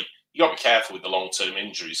last week, you got to be careful with the long-term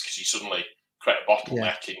injuries because you suddenly create a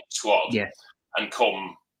bottleneck in your squad. Yeah. And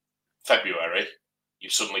come February,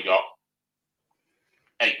 you've suddenly got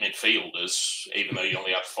 8 midfielders, even though you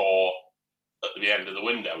only had 4 at the end of the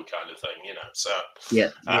window, kind of thing, So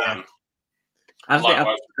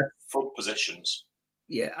likewise, front positions.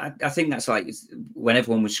 Yeah, I think that's like when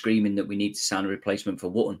everyone was screaming that we need to sign a replacement for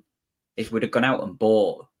Wootton. If we'd have gone out and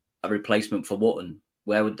bought a replacement for Wootton,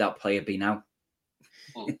 where would that player be now?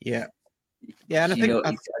 Yeah, and I think,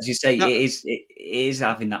 as you say, it is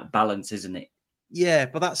having that balance, isn't it? Yeah,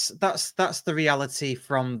 but that's the reality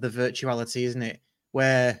from the virtuality, isn't it?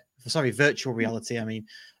 Virtual reality. I mean,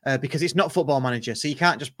 because it's not Football Manager, so you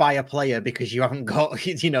can't just buy a player because you haven't got.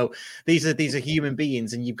 These are human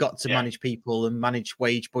beings, and you've got to manage people and manage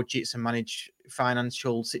wage budgets and manage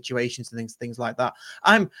financial situations and things like that.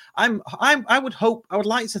 I would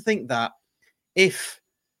like to think that if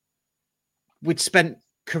we'd spent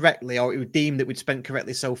correctly, or it would deem that we'd spent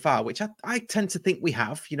correctly so far, which I tend to think we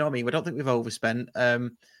have. You know what I mean? I don't think we've overspent.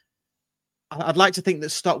 I'd like to think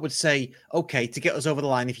that Stott would say, okay, to get us over the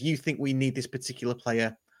line, if you think we need this particular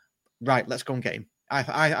player, right, let's go and get him.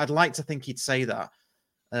 I'd like to think he'd say that.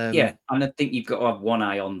 And I think you've got to have one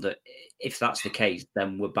eye on that. If that's the case,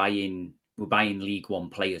 then we're buying League One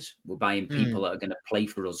players. We're buying people that are going to play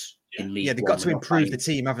for us in League One. Yeah, they've got to improve the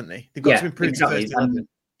team, haven't they? They've got to improve the first 11.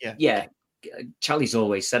 Yeah. Charlie's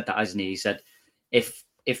always said that, hasn't he? He said, if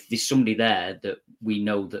there's somebody there that we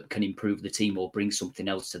know that can improve the team or bring something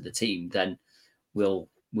else to the team, then we'll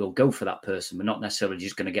go for that person. We're not necessarily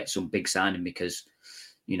just going to get some big signing because,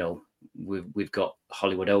 we've got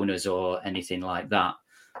Hollywood owners or anything like that.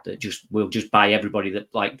 We'll just buy everybody that,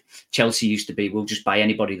 like Chelsea used to be. We'll just buy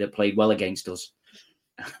anybody that played well against us.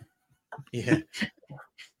 Yeah.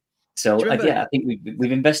 So I think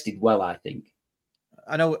we've invested well. I think.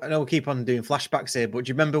 I know we keep on doing flashbacks here, but do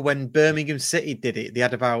you remember when Birmingham City did it? They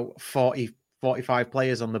had about 45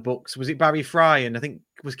 players on the books. Was it Barry Fry? And I think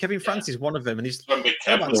was Kevin Francis one of them, and he's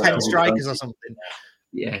about 10 strikers or something.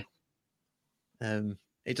 Yeah.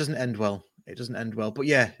 It doesn't end well. It doesn't end well. But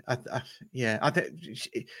yeah, I think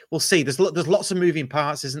we'll see. There's lots of moving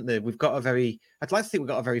parts, isn't there? I'd like to think we've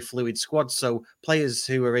got a very fluid squad. So players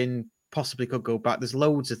who are in possibly could go back. There's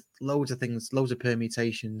loads of things, loads of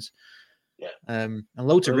permutations. Yeah. And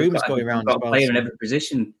loads of rumours going around. Got a player in every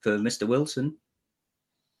position for Mr. Wilson.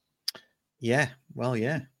 Yeah. Well,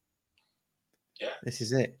 yeah. Yeah. This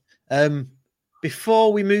is it.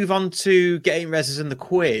 Before we move on to getting reses and the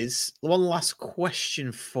quiz, one last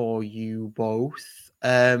question for you both.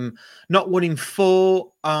 Not winning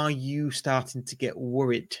 4, are you starting to get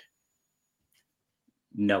worried?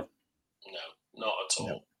 No. No, not at all.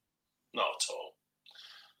 No. Not at all.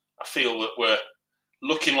 I feel that we're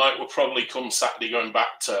looking like we're probably come Saturday going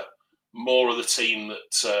back to more of the team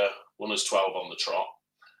that won us 12 on the trot.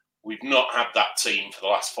 We've not had that team for the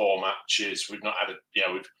last 4 matches. We've not had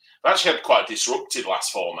we've actually had quite a disrupted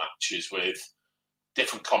last 4 matches with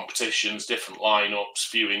different competitions, different lineups,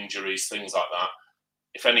 few injuries, things like that.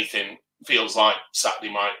 If anything, feels like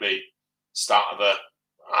Saturday might be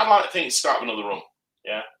I'd like to think it's start of another run.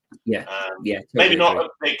 Yeah. Yeah. Totally maybe not a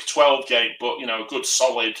big 12 game, but a good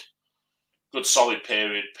solid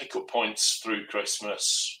period. Pick up points through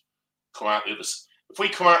Christmas. Come out the other. If we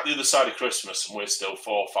come out the other side of Christmas and we're still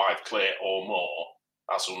 4 or 5 clear or more,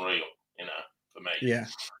 that's unreal. For me. Yeah.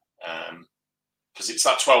 Because it's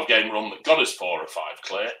that 12 game run that got us 4 or 5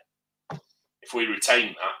 clear. If we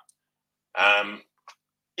retain that,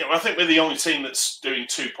 I think we're the only team that's doing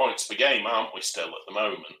 2 points per game, aren't we? Still at the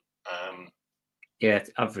moment.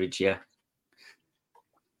 Average, yeah.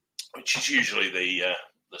 Which is usually the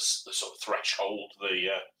sort of threshold,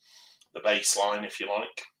 the baseline, if you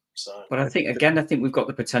like. So, but I think we've got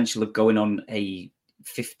the potential of going on a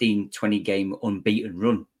 15-20 game unbeaten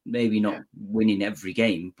run. Maybe not winning every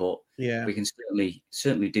game, but we can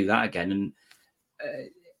certainly do that again. And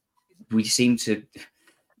we seem to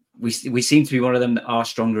be one of them that are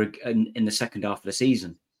stronger in the second half of the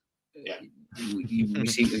season. Yeah. We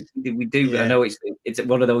do. Yeah. I know it's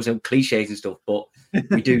one of those old cliches and stuff, but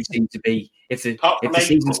we do seem to be. If the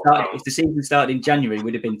season started in January,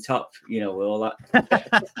 we'd have been top. All that.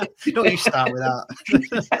 Don't you start with that.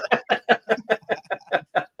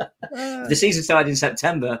 If the season started in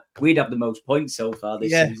September, we'd have the most points so far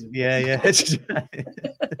this season. Yeah.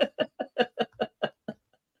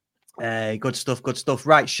 Good stuff.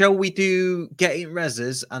 Right, shall we do getting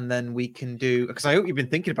reses and then we can do, because I hope you've been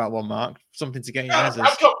thinking about one, Mark, something to get in reses.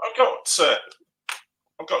 I've got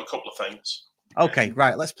a couple of things. Okay,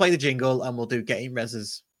 right, let's play the jingle and we'll do getting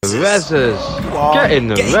reses. Reses. Get in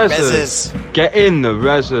the reses. Get in the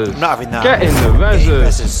reses. I'm not having that. Get in the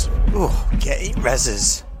reses. Getting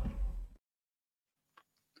reses.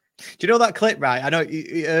 Do you know that clip, right? I know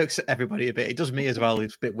it irks everybody a bit. It does me as well.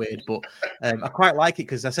 It's a bit weird, but I quite like it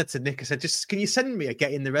because I said to Nick, just can you send me a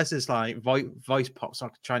get in the reses like voice pop so I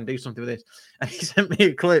can try and do something with this? And he sent me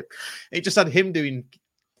a clip. It just had him doing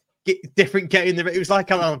different get in the. It was like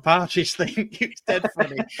a Partridge thing. It was dead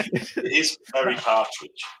funny. It is very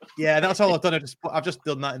Partridge. Yeah, that's all I've done. I've just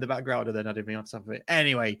done that in the background and then I didn't mean on top of it.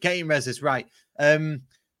 Anyway, getting reses, right?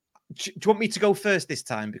 Do you want me to go first this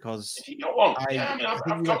time? Because if you got one,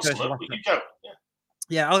 I've got some. You go.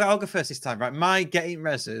 Yeah, I'll go first this time. Right, my getting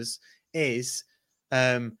reses is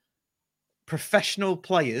professional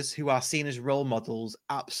players who are seen as role models,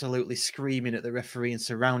 absolutely screaming at the referee and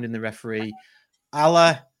surrounding the referee.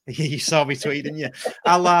 You saw me tweet, didn't you?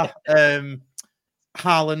 Haaland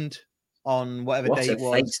on whatever day it was.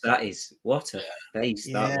 What a face that is! What a face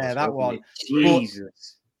that was! Yeah, that one.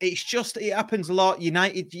 Jesus. It's just, it happens a lot.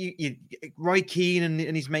 United, Roy Keane and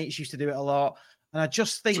his mates used to do it a lot. And I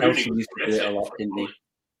just think... Chelsea used to do it a lot, didn't he?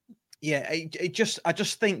 Yeah, I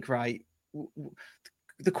just think, right,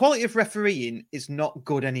 the quality of refereeing is not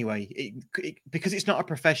good anyway. Because it's not a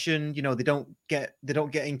profession, they don't get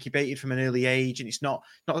incubated from an early age, and it's not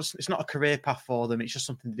a career path for them. It's just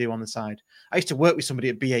something to do on the side. I used to work with somebody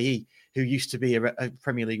at BAE who used to be a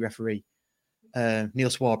Premier League referee. Neil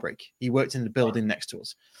Swarbrick. He worked in the building next to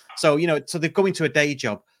us. So, so they're going to a day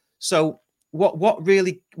job. So what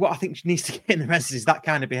I think needs to get in the reses is that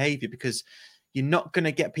kind of behavior, because you're not going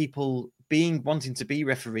to get people wanting to be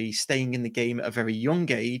referees, staying in the game at a very young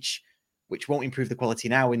age, which won't improve the quality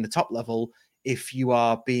now in the top level if you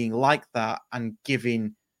are being like that and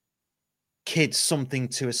giving kids something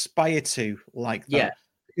to aspire to like that. Yeah.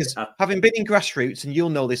 Because having been in grassroots, and you'll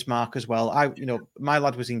know this, Mark, as well. My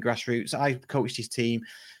lad was in grassroots. I coached his team.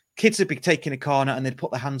 Kids would be taking a corner and they'd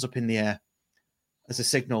put their hands up in the air as a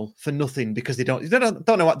signal for nothing because they don't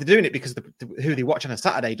know what they're doing it because who they watch on a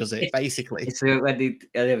Saturday does it, basically. So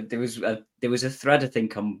there was a thread, I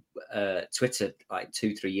think, on Twitter like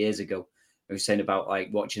 2-3 years ago who was saying about like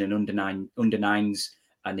watching an under nines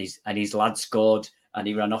and his lad scored and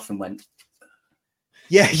he ran off and went.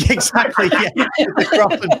 Yeah, exactly. Yeah.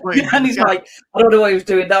 And he's like, I don't know what he was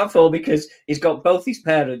doing that for, because he's got both his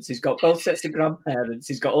parents, he's got both sets of grandparents,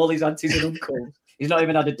 he's got all his aunties and uncles. He's not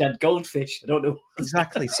even had a dead goldfish. I don't know.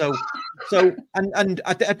 Exactly. So and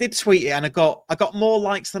I did tweet it, and I got more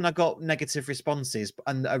likes than I got negative responses.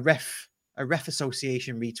 And a ref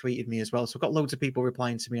association retweeted me as well. So I've got loads of people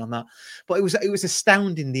replying to me on that. But it was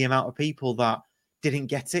astounding the amount of people that didn't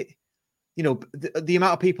get it. You know, the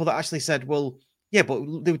amount of people that actually said, well, yeah, but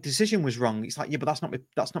the decision was wrong. It's like, yeah, but that's not me.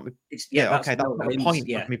 That's not me. Okay, that's not the point.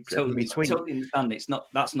 Yeah, totally understand.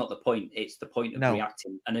 That's not the point. It's the point of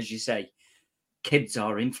reacting. And as you say, kids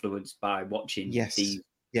are influenced by watching these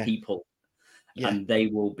people, and they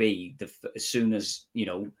will be as soon as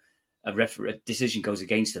a decision goes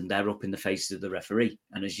against them, they're up in the faces of the referee.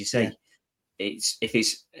 And as you say, it's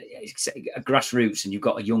a grassroots, and you've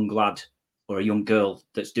got a young lad or a young girl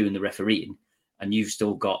that's doing the refereeing, and you've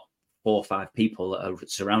still got 4 or 5 people that are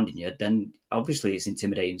surrounding you, then obviously it's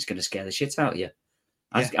intimidating. It's going to scare the shit out of you.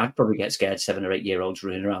 I'd probably get scared 7 or 8 year olds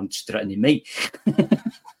running around threatening me.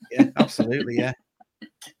 Yeah, absolutely. Yeah.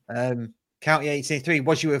 County 83.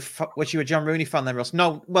 Was you a John Rooney fan then, Ross?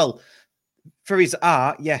 No. Well, for his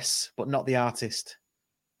art, yes, but not the artist.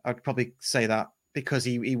 I'd probably say that, because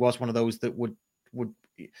he was one of those that would.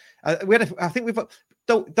 I think we've.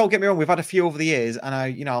 Don't get me wrong. We've had a few over the years, and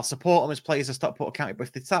I'll support them as players of Stockport County. But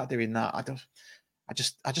if they start doing that, I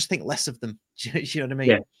just think less of them. Do you know what I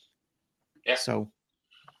mean? Yeah. So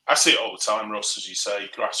I see it all the time, Russ. As you say,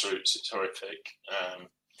 grassroots, it's horrific.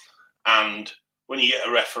 And when you get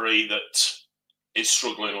a referee that is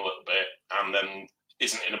struggling a little bit and then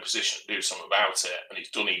isn't in a position to do something about it, and he's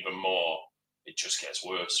done even more, it just gets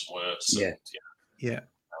worse and worse. Yeah.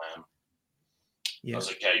 There was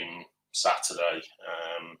a game Saturday,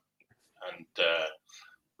 and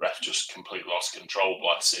ref just completely lost control,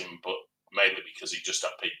 bless him, but mainly because he just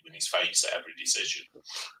had people in his face at every decision.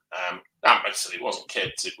 Admittedly, it wasn't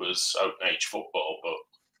kids, it was open age football, but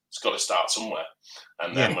it's got to start somewhere.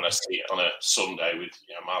 And then when I see it on a Sunday with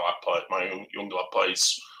my young lad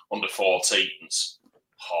plays under 14s,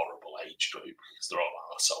 horrible age group, because they're all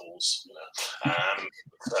arseholes,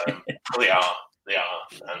 they are,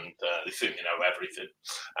 and they think they know everything.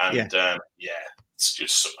 And it's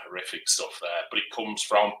just some horrific stuff there. But it comes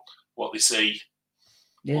from what they see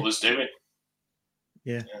others doing.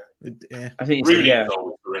 Yeah. I think Rooney was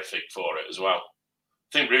always horrific for it as well.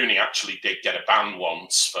 I think Rooney actually did get a ban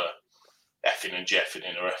once for effing and jeffing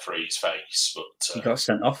in a referee's face, but he got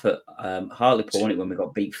sent off at Hartlepool when we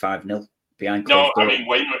got beat 5-0 behind. No, I mean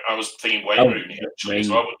Wayne. I was thinking Wayne Rooney actually as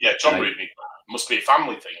well. But yeah, John Rooney must be a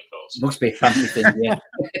family thing, of course. Must be a family thing, yeah.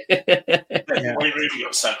 Wayne Rooney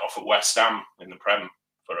got sent off at West Ham in the Prem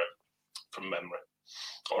for it, from memory,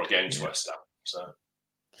 or against West Ham. So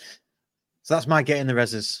that's my getting the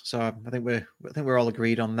reses. So I think we're all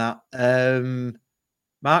agreed on that.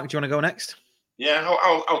 Mark, do you want to go next? Yeah,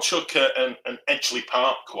 I'll chuck an Edgeley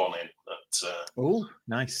Park one in. Oh,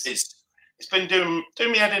 nice. It's been doing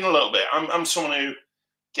me head in a little bit. I'm someone who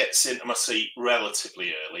gets into my seat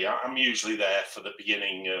relatively early. I'm usually there for the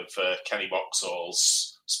beginning of Kenny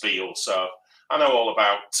Boxall's spiel, so I know all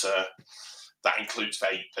about that. Includes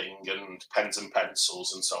vaping and pens and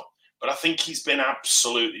pencils and so on. But I think he's been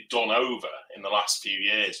absolutely done over in the last few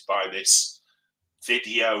years by this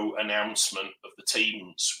video announcement of the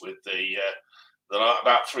teams with the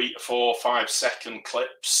about 3 to 4, 5 second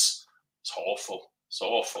clips. It's awful. It's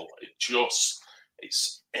awful.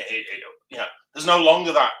 There's no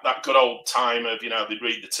longer that good old time of, they'd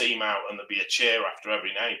read the team out and there'd be a cheer after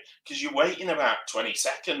every name, because you're waiting about 20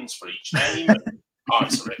 seconds for each name.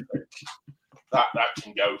 It's horrific. That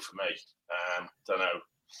can go for me. Don't know.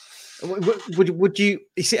 Would you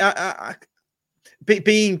see?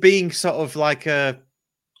 Being sort of like a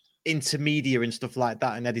intermediate and stuff like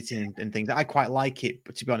that, and editing and things, I quite like it.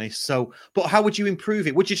 But to be honest, but how would you improve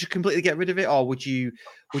it? Would you just completely get rid of it, or would you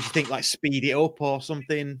think like speed it up or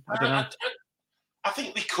something? I don't know. I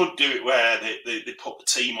think they could do it where they put the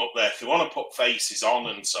team up there if they want to put faces on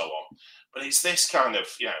and so on. But it's this kind of,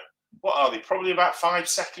 what are they? Probably about 5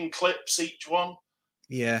 second clips each one.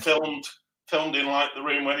 Yeah. Filmed in like the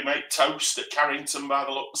room where they make toast at Carrington by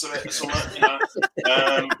the looks of it or something, I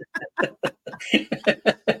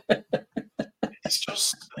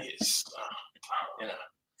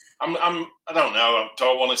don't know. Do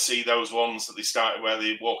I want to see those ones that they started where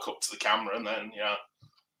they walk up to the camera and then,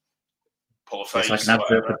 pull a face? It's like an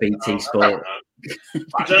advert for BT Sport.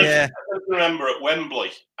 I don't remember at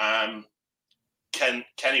Wembley,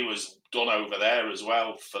 Kenny was done over there as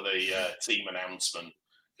well for the team announcement,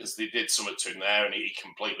 because they did something to him there and he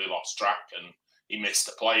completely lost track and he missed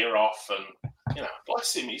a player off. And,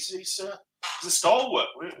 bless him, he's a stalwart.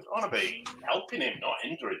 We want to be helping him, not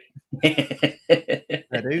hindering him.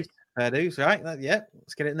 Fair dues, right? Yeah,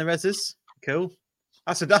 let's get it in the reses. Cool.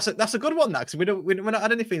 That's a good one, that, because we're not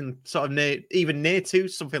had anything sort of near to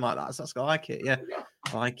something like that. So I like it. Yeah,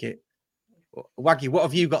 I like it. Waggy, what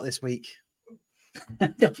have you got this week? Is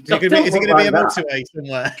it going to be a motorway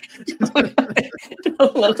somewhere?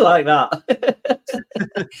 Don't look like that.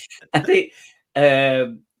 I think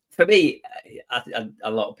for me,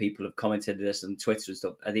 a lot of people have commented this on Twitter and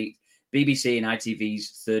stuff. I think BBC and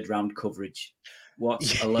ITV's third round coverage.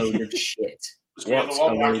 What's a load of shit? What's a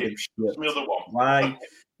load of shit? Why?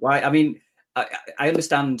 I mean, I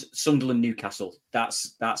understand Sunderland Newcastle.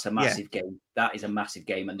 That's a massive game. That is a massive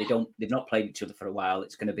game, and they've not played each other for a while.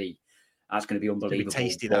 That's going to be unbelievable. It's gonna be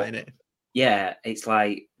tasty, that, isn't it? Yeah, it's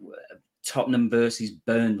like Tottenham versus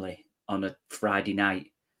Burnley on a Friday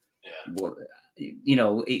night. Yeah.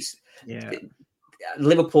 It's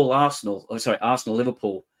Arsenal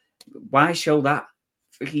Liverpool. Why show that?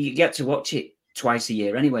 You get to watch it twice a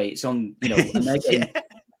year anyway. It's on, and they're getting,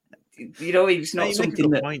 it's not something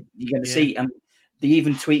that you're going to see. And they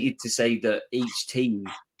even tweeted to say that each team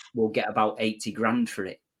will get about 80 grand for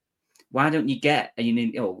it. Why don't you get,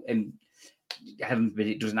 and heaven forbid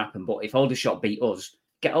it doesn't happen, but if Aldershot beat us,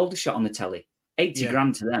 get Aldershot on the telly. 80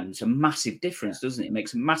 grand to them. It's a massive difference, doesn't it? It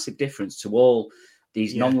makes a massive difference to all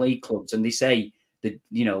these non-league clubs. And they say that,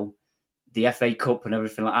 the FA Cup and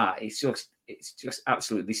everything like that. It's just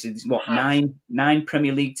absolutely. This is what nine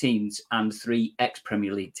Premier League teams and 3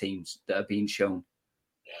 ex-Premier League teams that are being shown.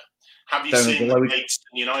 Yeah. Have you seen the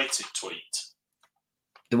Maidstone United tweet?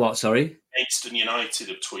 The what? Sorry, Maidstone United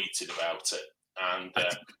have tweeted about it, and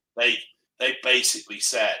they basically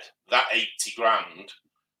said that 80 grand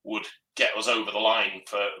would get us over the line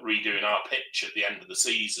for redoing our pitch at the end of the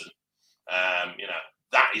season.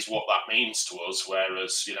 That is what that means to us.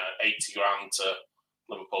 Whereas 80 grand to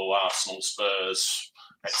Liverpool, Arsenal, Spurs,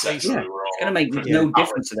 etc. It's going to make no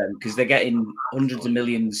difference to them because they're getting hundreds of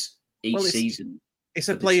millions each season. It's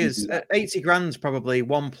a player's 80 grand's probably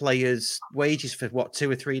one player's wages for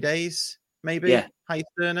 2 or 3 days, maybe. Yeah, highest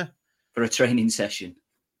earner for a training session.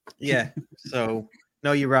 Yeah. So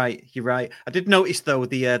no, you're right. I did notice though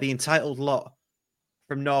the entitled lot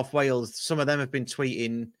from North Wales. Some of them have been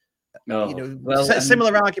tweeting.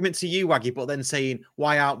 Similar argument to you, Waggy, but then saying,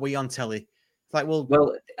 why aren't we on telly? It's like, well,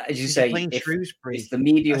 as you say, if the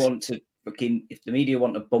media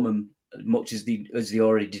want to bum them as much as they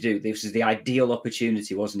already do, this is the ideal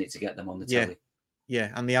opportunity, wasn't it, to get them on the telly? Yeah,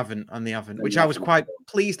 and they haven't, which I was quite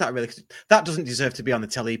pleased at, really, because that doesn't deserve to be on the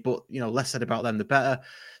telly, but, less said about them, the better.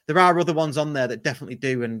 There are other ones on there that definitely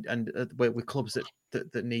do, and with clubs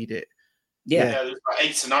that need it. Yeah, there's about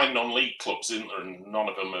 8 or 9 non-league clubs in there, and none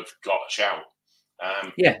of them have got a shout.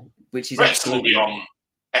 Which is absolutely on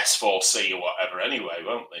S4C or whatever anyway,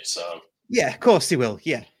 won't they? So of course they will.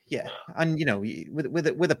 Yeah. And with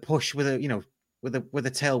a push, with a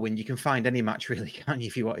tailwind, you can find any match really, can't you,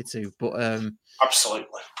 if you wanted to? But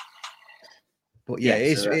absolutely. But it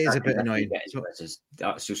is a bit annoying.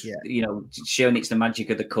 That's just showing it's the magic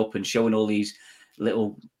of the cup and showing all these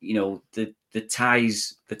little, the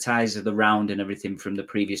ties of the round and everything from the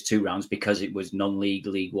previous 2 rounds, because it was non-league,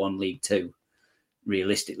 League 1, League 2,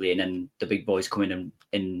 realistically, and then the big boys coming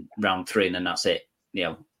in round 3, and then that's it.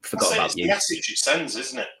 Forgot about you. The message it sends,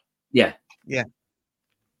 isn't it? Yeah.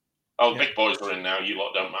 Oh, big boys are in now. You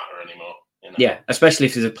lot don't matter anymore. Yeah, especially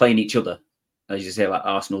if they're playing each other, as you say, like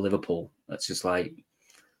Arsenal, Liverpool. That's just like,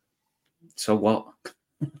 so what?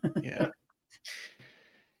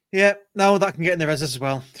 Yeah, no, that can get in the reses as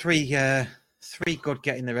well. 3 good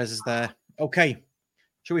getting the reses there. Okay,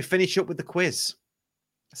 shall we finish up with the quiz?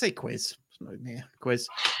 I say quiz. It's not near quiz.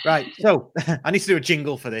 Right, so I need to do a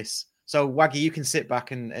jingle for this. So, Waggy, you can sit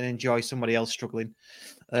back and enjoy somebody else struggling.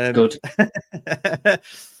 Good.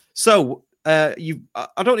 So, I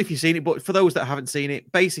don't know if you've seen it, but for those that haven't seen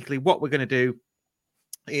it, basically what we're going to do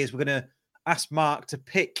is we're going to ask Mark to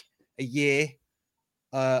pick a year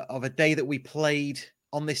of a day that we played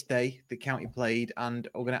on this day that County played, and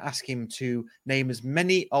we're going to ask him to name as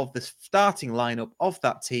many of the starting lineup of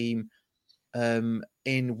that team in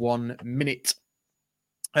 1 minute.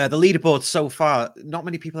 The leaderboard so far, not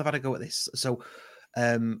many people have had a go at this. So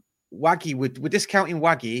Waggy, we're discounting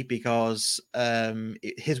Waggy because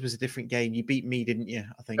his was a different game. You beat me, didn't you?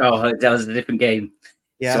 I think. Oh, that was a different game.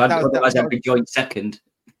 Yeah, so otherwise I'd be joined second.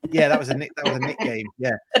 Yeah, that was a Nick game.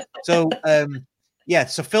 Yeah. So Yeah,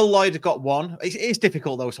 so Phil Lloyd got 1. It's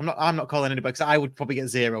difficult though, so I'm not calling anybody because I would probably get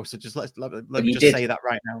 0. So just let me just say that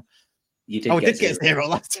right now. You did. I did get 0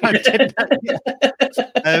 last time, didn't I? Yeah.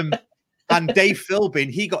 And Dave Philbin,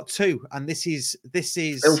 he got 2, and this is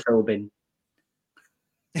Phil Philbin.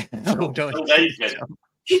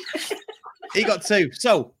 He got 2.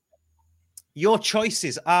 So your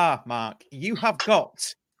choices are, Mark. You have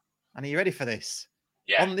got, and are you ready for this?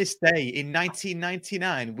 Yeah. On this day in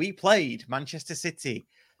 1999, we played Manchester City.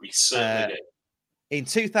 We certainly did. In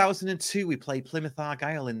 2002, we played Plymouth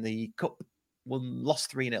Argyle in the Cup.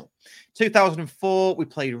 Lost 3-0. 2004, we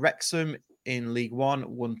played Wrexham in League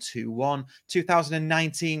One, won 2-1.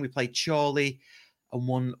 2019, we played Chorley and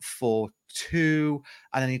won 4-2.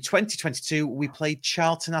 And then in 2022, we played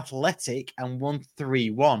Charlton Athletic and won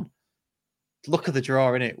 3-1. Look at the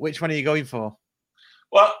draw, innit? Which one are you going for?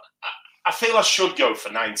 Well, I feel I should go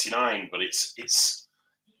for 99, but it's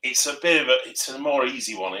a bit of a more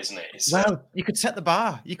easy one, isn't it? You could set the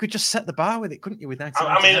bar. You could just set the bar with it, couldn't you? With 99.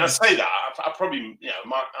 I mean, I say that I probably,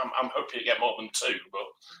 I'm hoping to get more than 2, but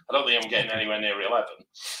I don't think I'm getting anywhere near 11.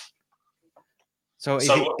 So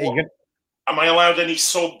am I allowed any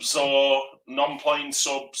subs or non-playing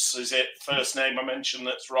subs? Is it first name I mentioned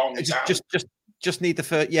that's wrong? Just need the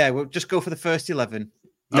first. Yeah, we'll just go for the first 11.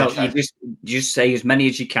 No, okay. you just say as many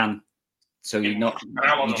as you can. So you're not. You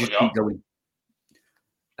just keep going.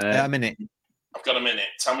 A minute. I've got a minute.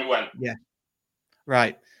 Tell me when. Yeah.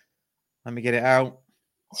 Right. Let me get it out.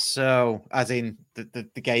 So, as in the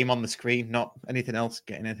game on the screen, not anything else.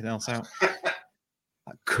 Getting anything else out.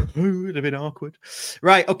 That could have been awkward.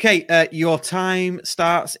 Right. Okay. Your time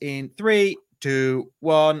starts in 3, 2,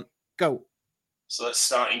 1, go. So let's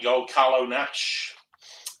start in goal. Carlo Nash,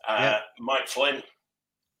 Mike Flynn.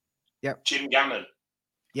 Yep. Jim Gannon.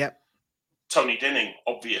 Yep. Tony Dinning,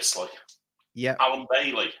 obviously. Yep. Alan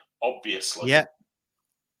Bailey, obviously. Yep.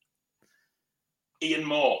 Ian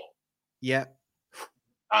Moore. Yep.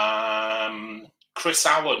 Chris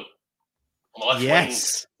Allen on the left wing.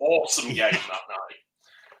 Awesome game that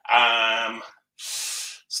night.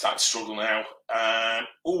 Starting to struggle now.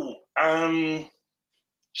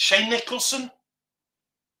 Shane Nicholson.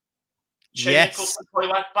 Nicholson play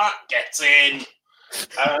left back. Get in.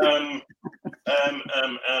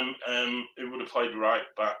 Who would have played right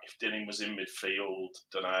back if Dinning was in midfield?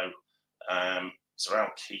 Don't know. It's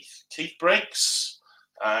around Keith Briggs.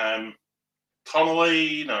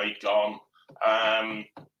 Connolly, no, he'd gone.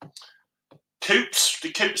 Coops,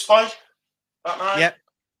 did Coops play that night? Yep.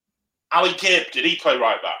 Ali Gibb, did he play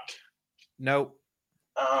right back? No.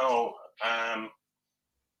 Oh,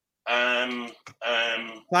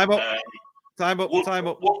 Time up. Time up. Time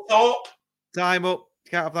up. Woodthorpe? Time up.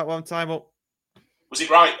 Can't have that one. Time up. Was it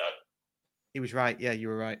right though? He was right. Yeah, you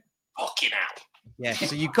were right. Fucking hell. Yeah.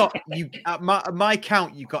 So you got at my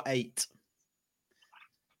count, you got 8.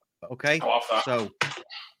 Okay. I love that.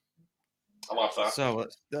 I love that. So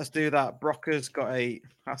let's do that. Brocker's got 8.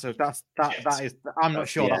 That is. I'm not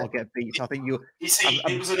sure that'll get beat. So I think you.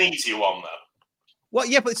 It was an easier one though. Well,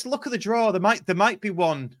 yeah, but look at the draw. There might be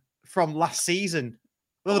one from last season.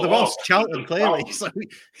 Well, there was Charlton, clearly. So,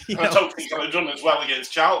 I don't think I'd have done as well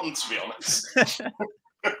against Charlton, to be honest.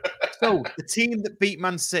 So, the team that beat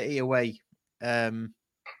Man City away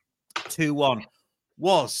 2-1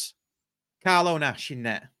 was Carlo Nash in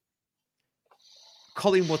net,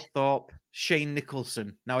 Colin Woodthorpe, Shane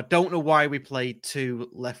Nicholson. Now, I don't know why we played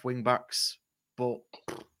 2 left wing backs, but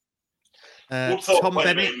Woodthorpe Tom played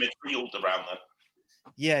Bennett. midfield around then.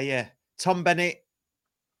 Yeah. Tom Bennett,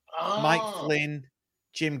 Mike Flynn,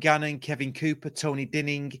 Jim Gannon, Kevin Cooper, Tony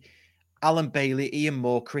Dinning, Alan Bailey, Ian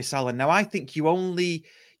Moore, Chris Allen. Now, I think you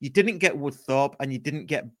didn't get Woodthorpe and you didn't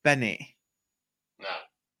get Bennett. No.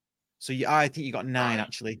 So I think you got 9,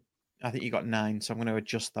 actually. I think you got 9, so I'm going to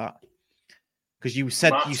adjust that. Because you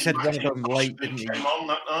said one of them late, didn't you? Came on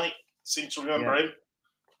that night. Seem to remember him.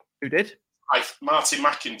 Who did? Martin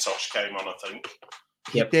McIntosh came on, I think.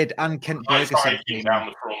 He did, and Kent I Ferguson fired came him down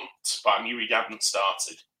the front, but I knew he hadn't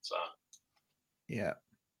started. So yeah.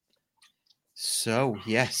 So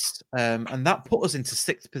yes, and that put us into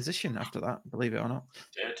 6th position after that. Believe it or not,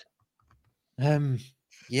 it did.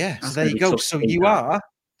 Yeah. So there you go. So you are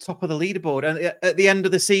top of the leaderboard, and at the end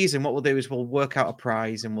of the season, what we'll do is we'll work out a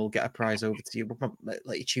prize, and we'll get a prize over to you. We'll probably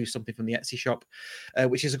let you choose something from the Etsy shop,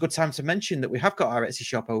 which is a good time to mention that we have got our Etsy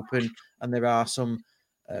shop open, and there are some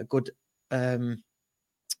good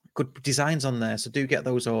designs on there. So do get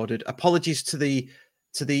those ordered. Apologies to the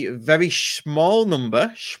very small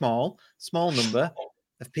number of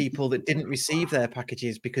people that didn't receive their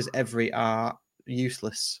packages because every are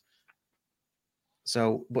useless.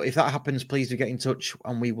 So, but if that happens, please do get in touch,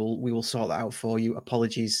 and we will sort that out for you.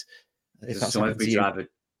 Apologies if that's happened to you.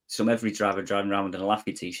 Every driver driving around with a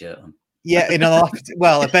Laffy t-shirt on. Yeah, in a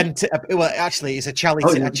well, actually, it's a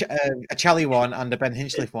Charlie, a Charlie one and a Ben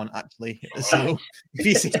Hinchliffe one, actually. So, if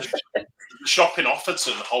you see shop in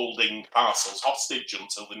Offerton holding parcels hostage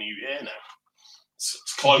until the new year now. It's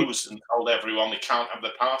closed and told everyone they can't have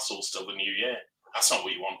their parcels till the new year. That's not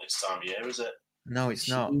what you want this time of year, is it? No, it's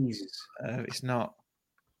not. It's not.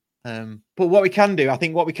 But what we can do,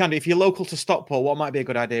 if you're local to Stockport, what might be a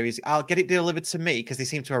good idea is I'll get it delivered to me because they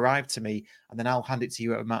seem to arrive to me, and then I'll hand it to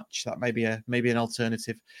you at a match. That may be an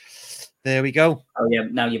alternative. There we go. Oh yeah,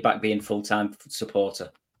 now you're back being full-time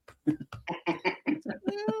supporter.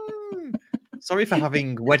 Sorry for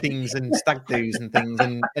having weddings and stag do's and things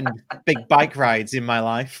and big bike rides in my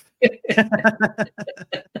life.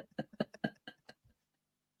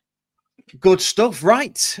 Good stuff,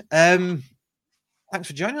 right? Thanks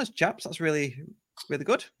for joining us, chaps. That's really, really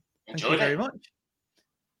good. Thank you very much.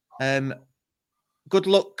 Good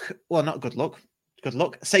luck. Well, not good luck. Good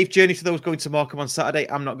luck. Safe journey to those going to Morecambe on Saturday.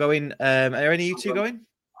 I'm not going. Are any of you two going?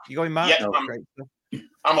 You going, Mark? Yeah,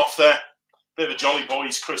 I'm off there. Bit of a jolly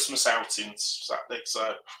boys Christmas outing Saturday.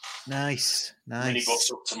 So nice.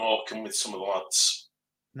 Minibus up to Morecambe with some of the lads.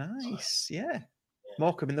 Nice, yeah.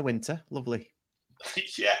 Morecambe in the winter, lovely.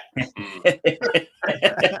 Yeah.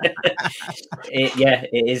 It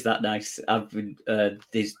is that nice. I've been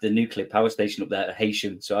there's the nuclear power station up there at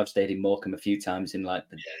Heysham, so I've stayed in Morecambe a few times in like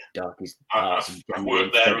the darkest parts. I've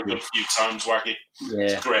worked there a good few times, Waggy. Yeah,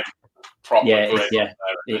 it's great.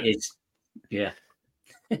 It is. Yeah.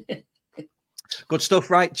 Good stuff,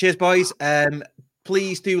 right? Cheers, boys.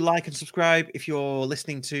 Please do like and subscribe if you're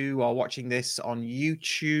listening to or watching this on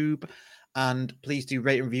YouTube. And please do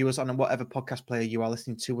rate and review us on whatever podcast player you are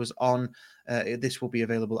listening to us on. This will be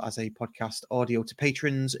available as a podcast audio to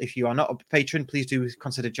patrons. If you are not a patron, please do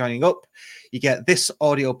consider joining up. You get this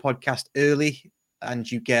audio podcast early, and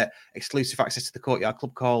you get exclusive access to the Courtyard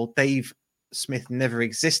Club Call. Dave Smith Never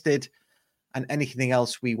Existed, and anything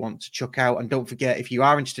else we want to chuck out. And don't forget, if you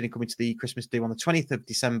are interested in coming to the Christmas do on the 20th of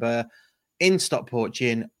December in Stockport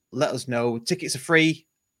Gin, let us know. Tickets are free.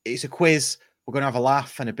 It's a quiz. We're going to have a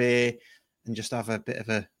laugh and a beer and just have a bit of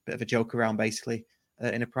a joke around, basically,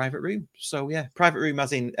 in a private room. So yeah, private room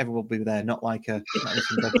as in everyone will be there, not like not going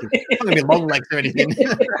to be long legs or anything.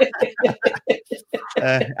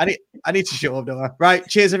 I need to shut up, don't I? Right,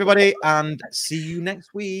 cheers everybody, and see you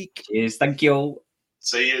next week. Cheers, thank you all.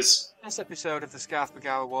 See yous. This episode of the Scarf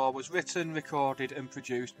Bagara War was written, recorded and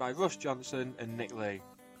produced by Russ Johnson and Nick Lee.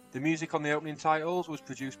 The music on the opening titles was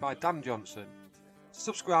produced by Dan Johnson.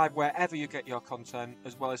 Subscribe wherever you get your content,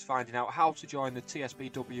 as well as finding out how to join the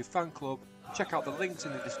TSBW fan club. Check out the links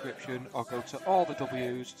in the description or go to all the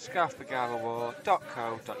W's,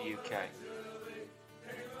 scarfbagarawar.co.uk.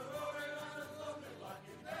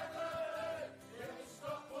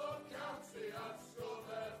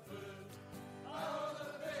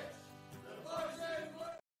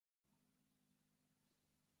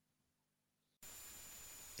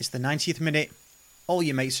 It's the 90th minute. All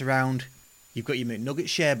your mates around. You've got your McNugget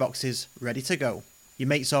share boxes ready to go. Your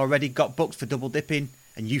mate's already got booked for double dipping,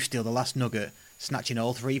 and you steal the last nugget, snatching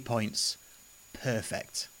all 3 points.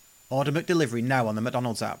 Perfect. Order McDelivery now on the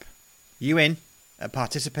McDonald's app. You in? At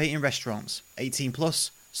participating restaurants. 18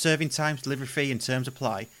 plus. Serving times, delivery fee and terms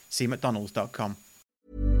apply. See mcdonalds.com.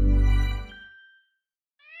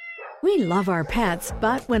 We love our pets,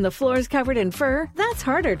 but when the floor's covered in fur, that's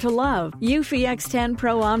harder to love. Eufy X10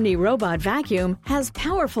 Pro Omni Robot Vacuum has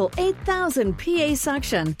powerful 8,000 PA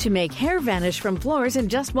suction to make hair vanish from floors in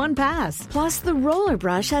just one pass. Plus, the roller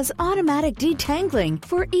brush has automatic detangling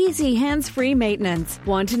for easy hands-free maintenance.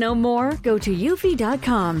 Want to know more? Go to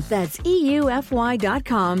eufy.com, that's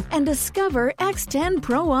EUFY.com, and discover X10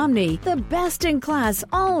 Pro Omni, the best-in-class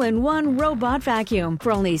all-in-one robot vacuum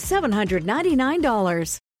for only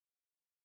 $799.